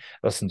waking,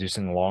 thus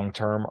inducing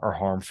long-term or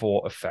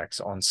harmful effects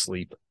on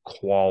sleep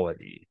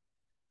quality.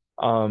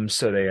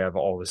 So they have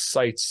all the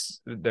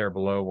sites there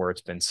below where it's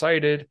been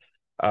cited.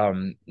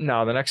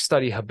 Now, the next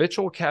study,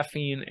 habitual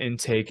caffeine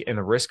intake and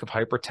the risk of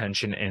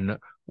hypertension in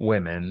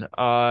women.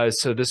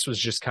 So this was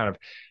just kind of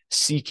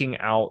seeking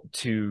out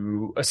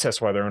to assess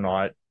whether or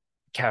not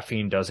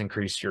caffeine does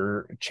increase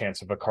your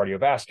chance of a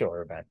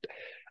cardiovascular event.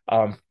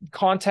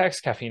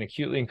 Context, caffeine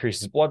acutely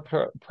increases blood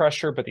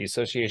pressure, but the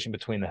association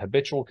between the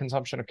habitual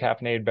consumption of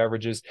caffeinated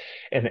beverages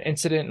and the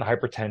incident in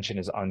hypertension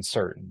is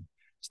uncertain.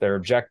 So their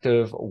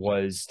objective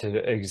was to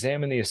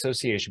examine the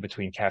association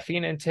between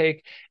caffeine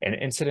intake and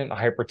incident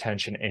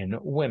hypertension in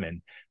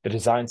women. The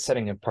design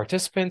setting of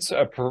participants,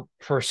 a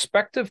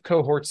prospective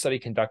cohort study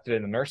conducted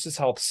in the Nurses'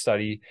 Health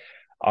Study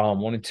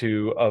 1 and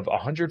 2 of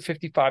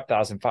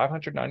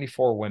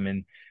 155,594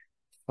 women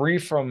free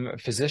from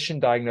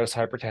physician-diagnosed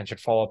hypertension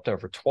followed up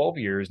over 12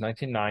 years,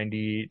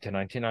 1990 to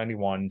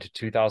 1991 to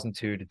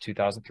 2002 to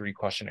 2003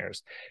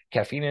 questionnaires.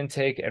 Caffeine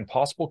intake and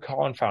possible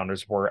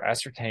confounders were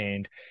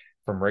ascertained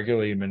from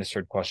regularly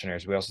administered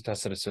questionnaires. We also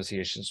tested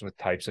associations with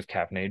types of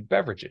caffeinated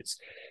beverages.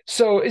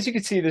 So as you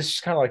can see, this is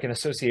kind of like an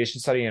association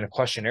study and a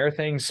questionnaire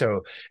thing.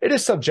 So it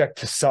is subject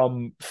to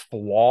some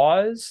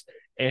flaws,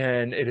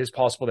 and it is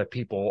possible that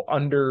people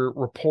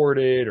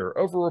underreported or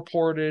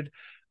overreported.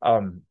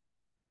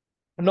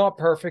 Not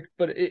perfect,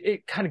 but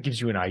it kind of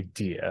gives you an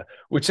idea,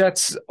 which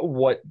that's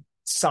what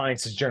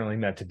science is generally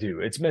meant to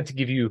do. It's meant to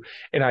give you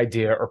an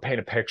idea or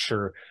paint a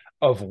picture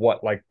of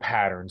what like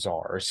patterns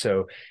are.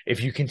 So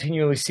if you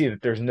continually see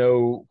that there's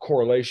no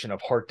correlation of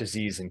heart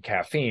disease and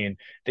caffeine,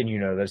 then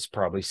that's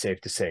probably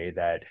safe to say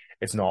that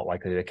it's not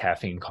likely that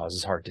caffeine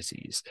causes heart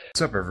disease.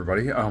 What's up,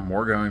 everybody?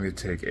 We're going to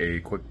take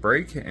a quick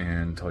break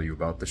and tell you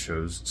about the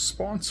show's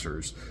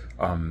sponsors.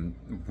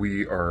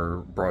 We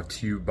are brought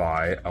to you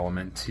by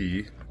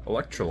LMNT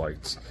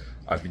Electrolytes.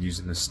 I've been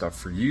using this stuff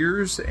for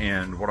years,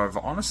 and what I've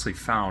honestly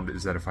found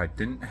is that if I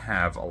didn't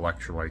have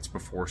electrolytes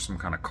before some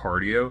kind of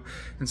cardio,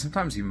 and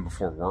sometimes even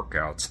before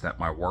workouts, that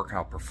my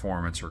workout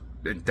performance, or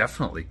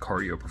definitely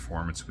cardio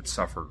performance, would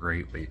suffer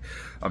greatly.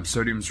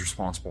 Sodium is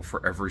responsible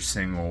for every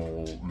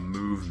single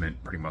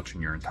movement pretty much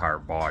in your entire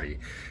body,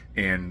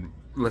 and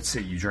let's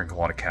say you drink a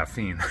lot of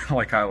caffeine,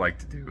 like I like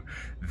to do,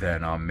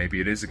 then maybe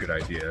it is a good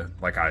idea,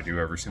 like I do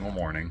every single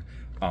morning,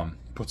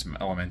 put some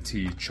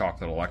LMNT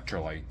chocolate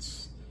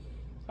electrolytes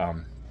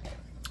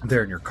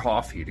there in your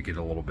coffee to get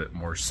a little bit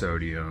more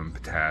sodium,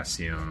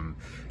 potassium,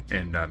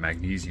 and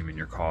magnesium in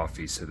your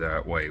coffee, so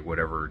that way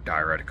whatever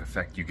diuretic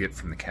effect you get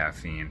from the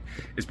caffeine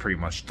is pretty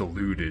much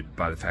diluted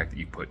by the fact that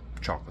you put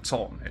chocolate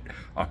salt in it.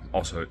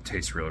 Also, it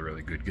tastes really,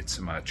 really good. Get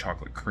some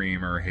chocolate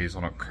cream or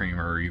hazelnut cream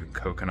or even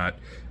coconut,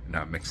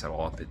 and mix that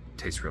all up. It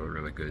tastes really,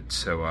 really good.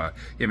 So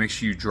yeah, make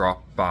sure you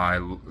drop by,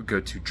 go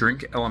to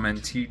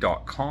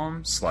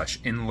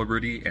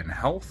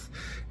drinklmnt.com/inlibertyandhealth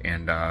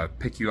and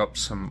pick you up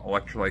some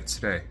electrolytes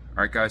today. All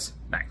right, guys,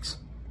 thanks.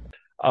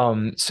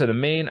 So the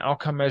main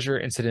outcome measure,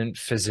 incident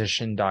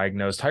physician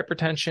diagnosed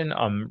hypertension,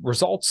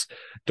 results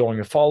during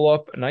the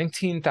follow-up,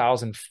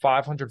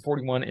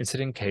 19,541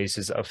 incident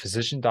cases of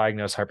physician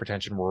diagnosed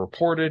hypertension were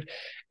reported,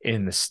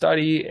 in the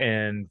study,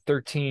 and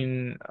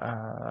 13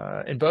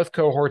 in both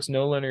cohorts,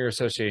 no linear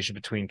association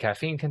between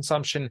caffeine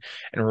consumption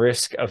and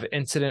risk of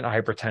incident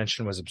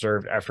hypertension was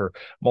observed after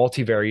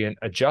multivariate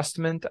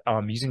adjustment.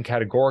 Using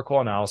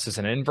categorical analysis,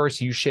 an inverse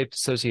U-shaped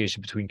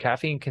association between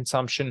caffeine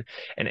consumption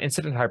and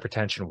incident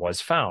hypertension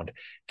was found.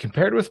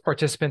 Compared with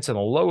participants in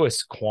the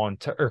lowest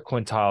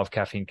quintile of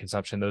caffeine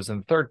consumption, those in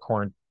the third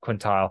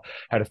quintile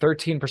had a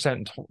 13%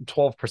 and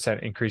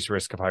 12% increased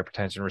risk of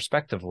hypertension,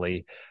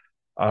 respectively.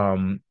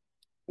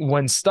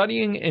 When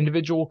studying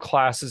individual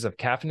classes of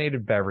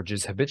caffeinated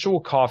beverages, habitual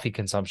coffee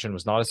consumption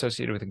was not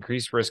associated with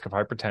increased risk of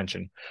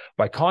hypertension.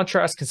 By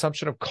contrast,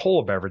 consumption of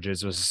cola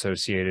beverages was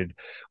associated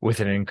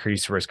with an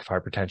increased risk of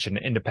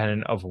hypertension,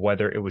 independent of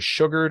whether it was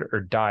sugared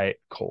or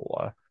diet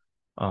cola.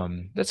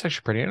 That's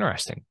actually pretty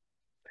interesting.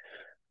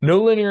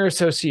 No linear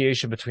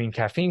association between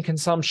caffeine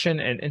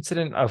consumption and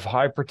incident of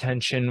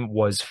hypertension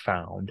was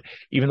found.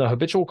 Even though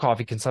habitual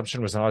coffee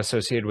consumption was not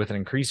associated with an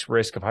increased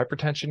risk of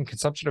hypertension,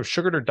 consumption of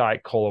sugared or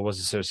diet cola was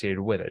associated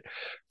with it.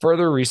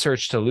 Further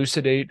research to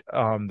elucidate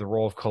the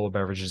role of cola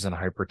beverages in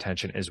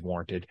hypertension is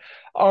warranted.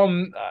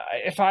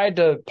 If I had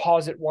to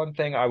posit one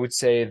thing, I would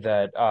say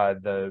that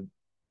the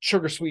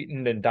sugar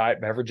sweetened and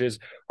diet beverages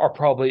are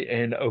probably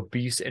in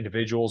obese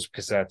individuals,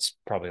 because that's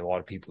probably a lot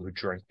of people who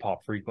drink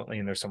pop frequently,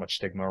 and there's so much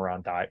stigma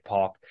around diet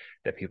pop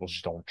that people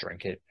just don't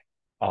drink it.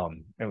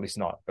 At least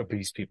not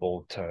obese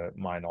people, to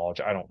my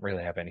knowledge. I don't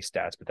really have any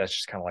stats, but that's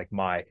just kind of like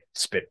my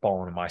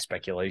spitballing and my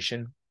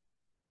speculation.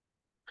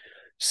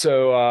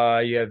 So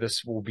yeah,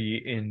 this will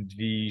be in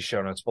the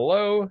show notes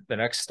below. The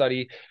next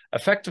study,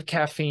 effect of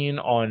caffeine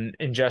on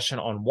ingestion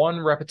on 1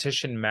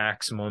 repetition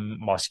maximum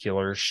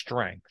muscular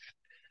strength.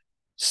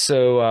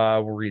 So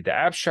we'll read the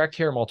abstract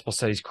here. Multiple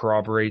studies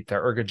corroborate the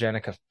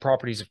ergogenic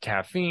properties of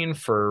caffeine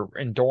for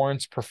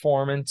endurance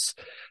performance.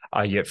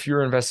 Yet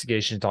fewer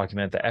investigations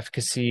document the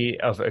efficacy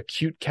of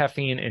acute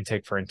caffeine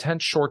intake for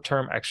intense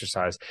short-term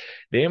exercise.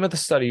 The aim of the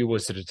study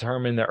was to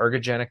determine the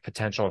ergogenic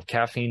potential of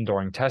caffeine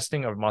during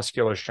testing of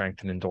muscular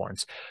strength and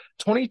endurance.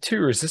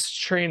 22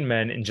 resistance-trained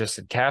men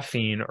ingested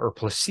caffeine or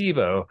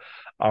placebo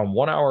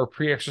 1 hour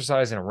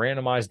pre-exercise in a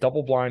randomized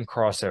double-blind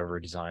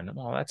crossover design.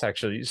 Well, that's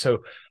actually so.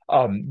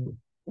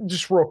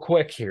 Just real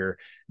quick here,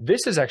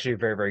 this is actually a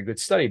very, very good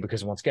study,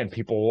 because once again,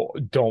 people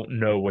don't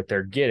know what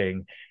they're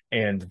getting,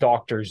 and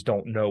doctors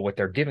don't know what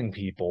they're giving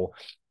people,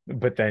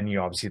 but then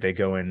obviously they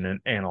go in and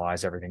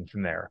analyze everything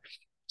from there.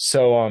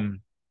 So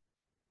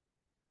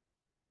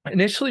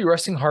initially,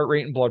 resting heart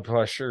rate and blood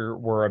pressure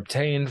were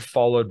obtained,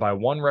 followed by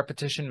 1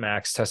 repetition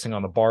max testing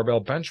on the barbell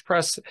bench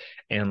press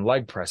and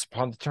leg press.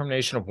 Upon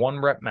determination of 1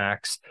 rep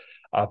max,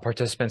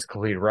 participants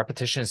completed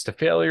repetitions to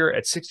failure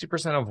at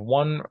 60% of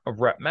 1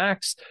 rep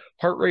max.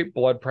 Heart rate,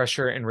 blood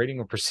pressure, and rating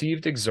of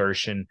perceived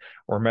exertion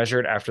were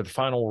measured after the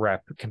final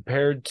rep.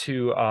 Compared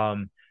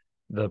to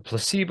the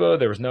placebo,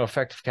 there was no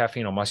effect of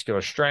caffeine on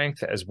muscular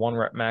strength, as 1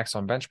 rep max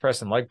on bench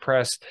press and leg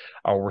press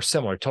were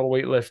similar. Total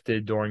weight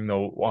lifted during the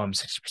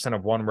 60%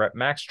 of 1 rep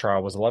max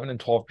trial was 11 and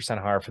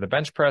 12% higher for the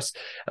bench press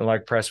and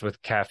leg press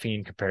with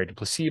caffeine compared to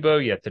placebo,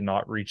 yet did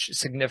not reach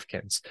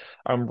significance.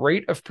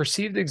 Rate of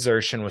perceived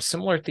exertion was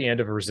similar at the end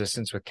of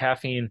resistance with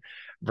caffeine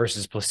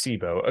versus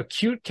placebo.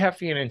 Acute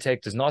caffeine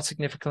intake does not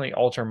significantly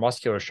alter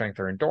muscular strength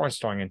or endurance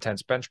during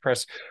intense bench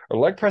press or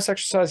leg press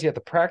exercise, yet the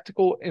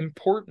practical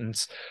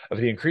importance of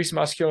the increased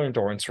muscular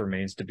endurance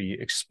remains to be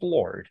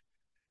explored.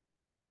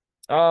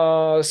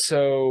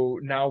 So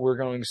now we're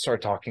going to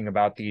start talking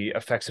about the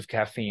effects of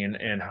caffeine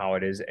and how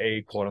it is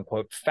a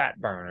quote-unquote fat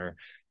burner.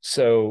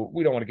 So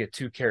we don't want to get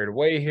too carried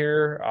away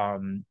here.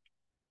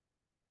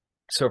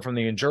 So from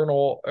the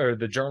Journal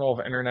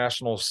of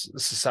International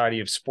Society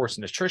of Sports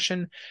and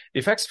Nutrition, the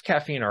effects of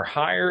caffeine are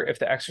higher if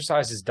the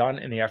exercise is done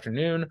in the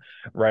afternoon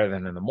rather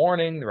than in the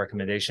morning. The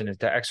recommendation is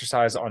to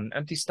exercise on an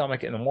empty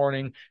stomach in the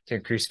morning to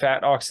increase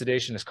fat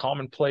oxidation is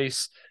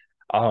commonplace.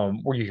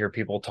 Where you hear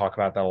people talk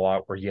about that a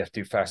lot, where you have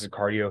to do fasted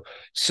cardio.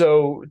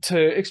 So to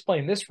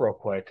explain this real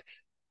quick,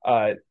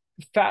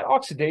 fat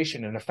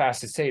oxidation in a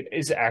fasted state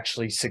is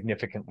actually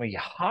significantly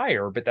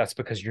higher, but that's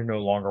because you're no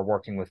longer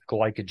working with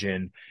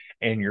glycogen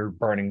and you're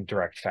burning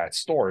direct fat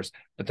stores.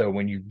 But though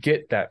when you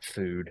get that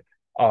food,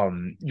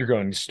 you're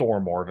going to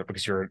store more of it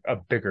because you're a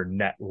bigger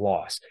net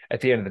loss.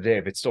 At the end of the day,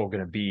 if it's still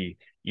going to be,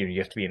 you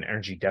have to be in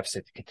energy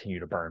deficit to continue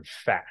to burn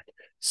fat.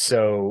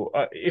 So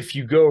if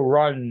you go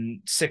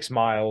run 6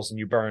 miles and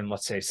you burn,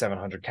 let's say,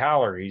 700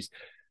 calories,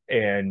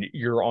 and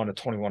you're on a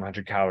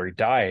 2,100 calorie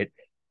diet,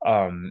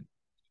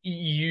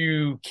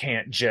 you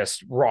can't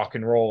just rock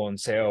and roll and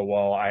say, oh,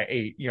 well, I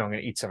ate, I'm going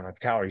to eat 700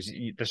 calories.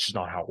 That's just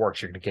not how it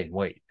works. You're going to gain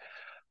weight.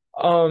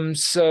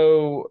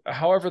 So,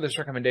 however, this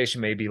recommendation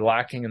may be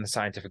lacking in the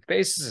scientific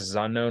basis. It is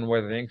unknown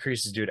whether the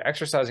increase is due to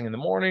exercising in the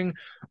morning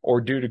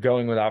or due to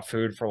going without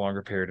food for a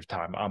longer period of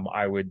time.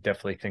 I would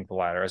definitely think the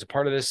latter. As a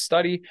part of this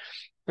study,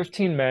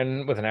 15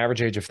 men with an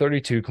average age of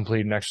 32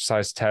 completed an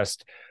exercise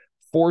test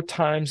 4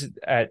 times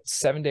at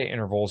 7-day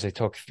intervals. They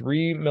took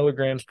 3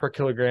 milligrams per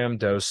kilogram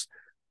dose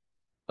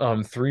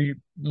 3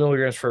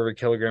 milligrams for every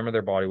kilogram of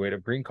their body weight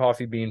of green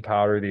coffee bean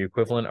powder, the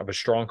equivalent of a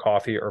strong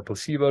coffee or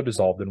placebo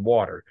dissolved in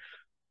water.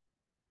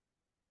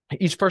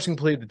 Each person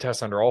completed the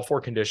test under all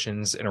 4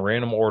 conditions in a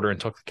random order and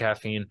took the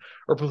caffeine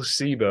or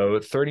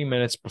placebo 30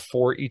 minutes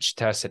before each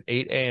test at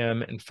 8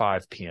 a.m. and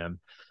 5 p.m.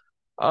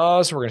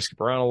 So we're going to skip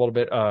around a little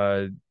bit.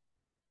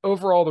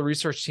 Overall, the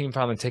research team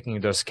found that taking a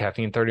dose of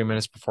caffeine 30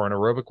 minutes before an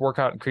aerobic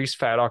workout increased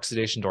fat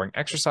oxidation during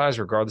exercise,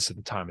 regardless of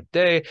the time of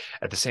day.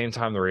 At the same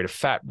time, the rate of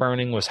fat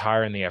burning was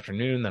higher in the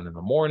afternoon than in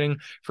the morning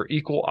for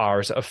equal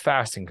hours of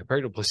fasting.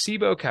 Compared to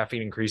placebo,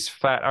 caffeine increased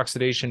fat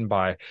oxidation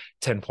by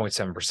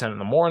 10.7% in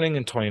the morning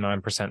and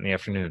 29% in the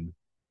afternoon.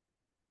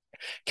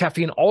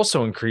 Caffeine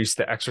also increased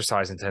the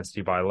exercise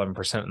intensity by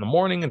 11% in the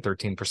morning and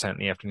 13% in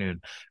the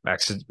afternoon.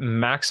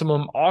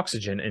 Maximum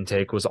oxygen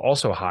intake was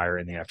also higher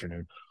in the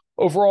afternoon.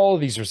 Overall,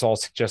 these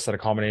results suggest that a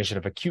combination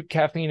of acute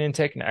caffeine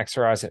intake and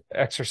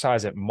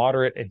exercise at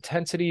moderate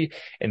intensity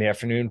in the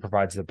afternoon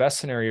provides the best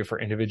scenario for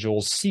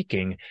individuals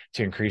seeking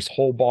to increase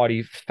whole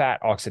body fat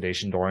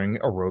oxidation during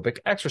aerobic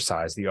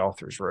exercise, the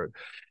authors wrote.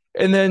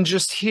 And then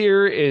just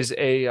here is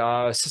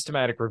a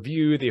systematic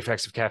review, the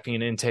effects of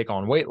caffeine intake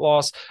on weight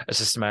loss, a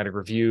systematic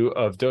review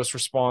of dose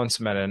response,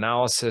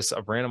 meta-analysis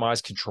of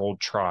randomized controlled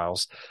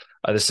trials.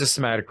 The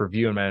systematic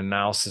review and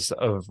meta-analysis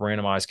of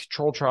randomized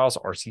controlled trials,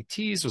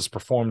 RCTs, was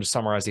performed to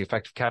summarize the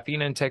effect of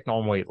caffeine intake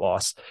on weight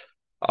loss.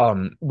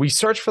 We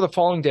searched for the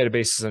following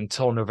databases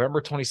until November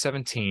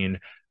 2017.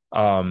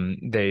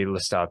 They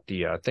list out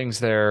the things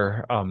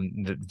there,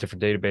 the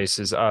different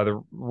databases. The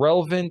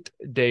relevant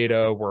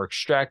data were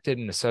extracted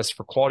and assessed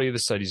for quality of the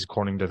studies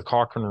according to the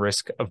Cochrane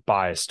risk of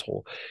bias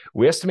tool.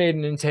 We estimated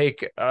an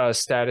intake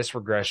status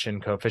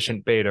regression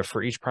coefficient beta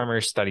for each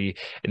primary study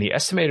and the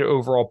estimated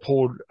overall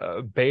pooled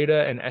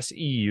beta and SE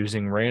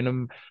using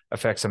random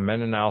effects of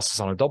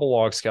meta-analysis on a double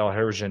log scale.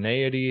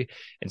 Heterogeneity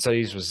in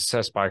studies was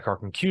assessed by a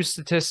Cochrane Q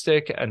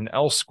statistic and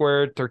L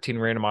squared. 13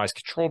 randomized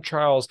controlled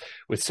trials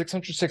with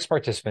 606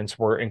 participants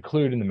were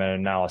included in the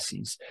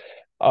meta-analyses.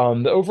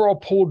 The overall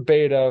pooled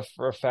beta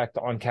for effect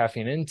on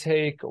caffeine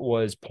intake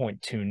was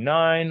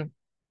 0.29.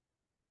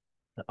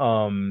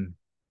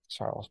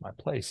 Sorry, I lost my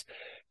place.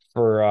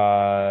 For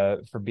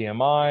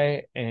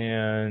BMI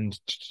and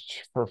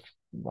for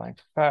like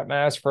fat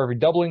mass, for every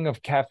doubling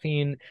of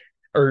caffeine,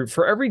 or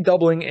for every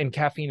doubling in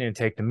caffeine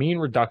intake, the mean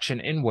reduction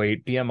in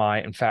weight,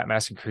 BMI, and fat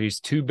mass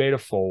increased 2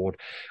 beta-fold,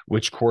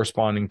 which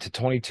corresponding to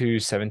 22,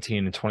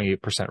 17, and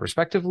 28%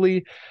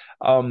 respectively.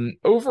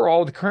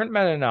 Overall, the current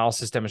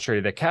meta-analysis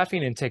demonstrated that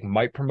caffeine intake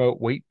might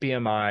promote weight,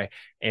 BMI,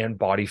 and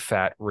body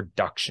fat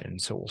reduction.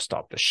 So we'll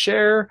stop the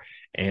share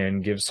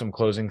and give some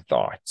closing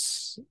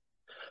thoughts.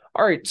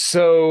 All right,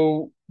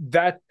 so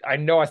that, I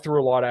know I threw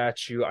a lot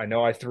at you. I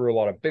know I threw a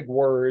lot of big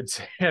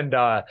words and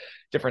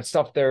different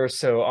stuff there.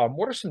 So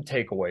what are some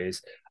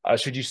takeaways?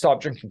 Should you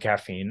stop drinking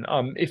caffeine?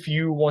 If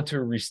you want to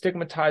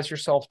restigmatize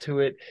yourself to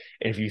it,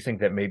 and if you think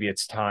that maybe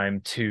it's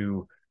time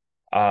to,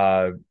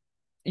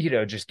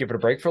 just give it a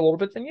break for a little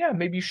bit, then yeah,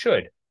 maybe you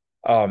should.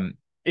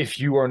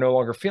 If you are no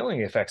longer feeling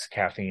the effects of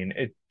caffeine,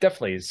 it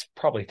definitely is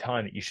probably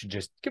time that you should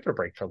just give it a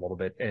break for a little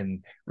bit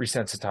and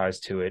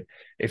resensitize to it.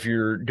 If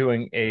you're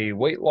doing a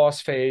weight loss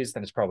phase,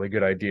 then it's probably a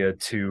good idea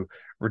to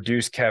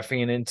reduce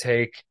caffeine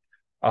intake,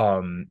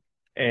 and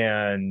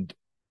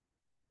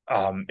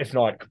if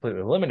not, completely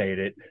eliminate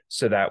it,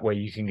 so that way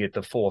you can get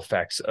the full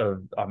effects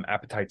of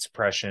appetite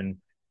suppression.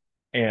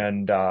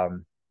 And I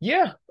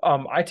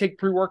take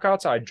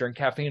pre-workouts. I drink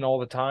caffeine all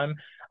the time.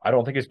 I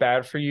don't think it's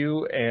bad for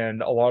you,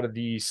 and a lot of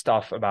the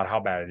stuff about how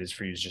bad it is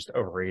for you is just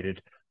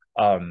overrated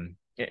and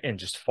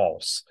just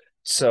false.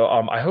 So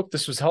I hope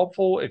this was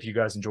helpful. If you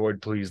guys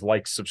enjoyed, please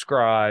like,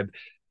 subscribe,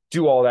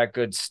 do all that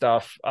good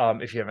stuff.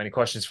 If you have any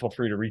questions, feel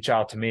free to reach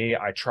out to me.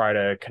 I try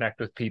to connect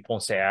with people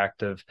and stay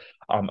active.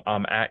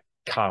 I'm at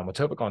Kyle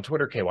Matovic on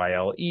Twitter,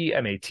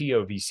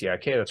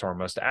 KyleMatovcik. That's where I'm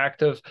most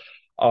active.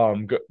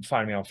 Go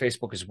find me on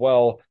Facebook as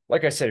well.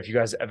 Like I said, if you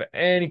guys have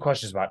any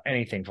questions about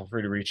anything, feel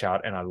free to reach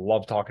out. And I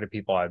love talking to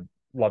people. I'd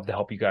love to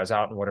help you guys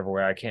out in whatever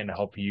way I can to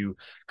help you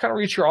kind of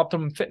reach your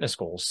optimum fitness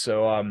goals.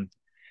 So,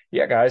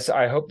 yeah, guys,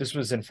 I hope this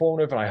was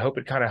informative, and I hope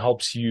it kind of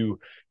helps you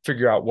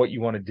figure out what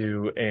you want to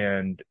do.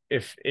 And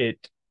if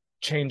it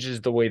changes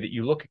the way that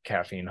you look at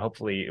caffeine,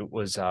 hopefully it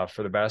was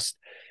for the best.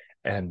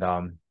 And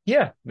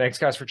thanks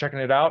guys for checking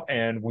it out,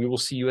 and we will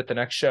see you at the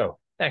next show.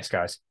 Thanks,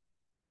 guys.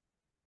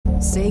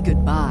 Say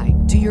goodbye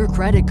to your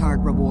credit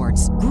card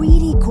rewards.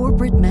 Greedy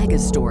corporate mega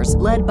stores,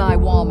 led by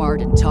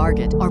Walmart and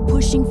Target, are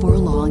pushing for a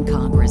law in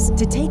Congress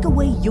to take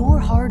away your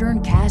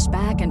hard-earned cash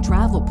back and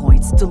travel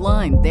points to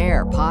line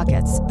their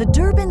pockets. The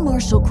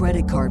Durbin-Marshall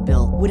credit card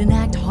bill would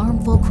enact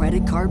harmful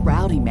credit card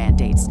routing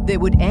mandates that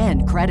would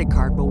end credit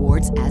card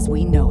rewards as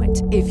we know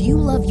it. If you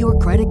love your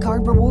credit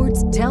card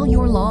rewards, tell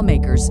your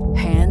lawmakers,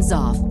 hands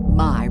off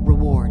my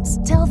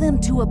rewards. Tell them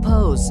to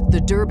oppose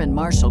the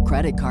Durbin-Marshall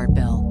credit card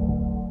bill.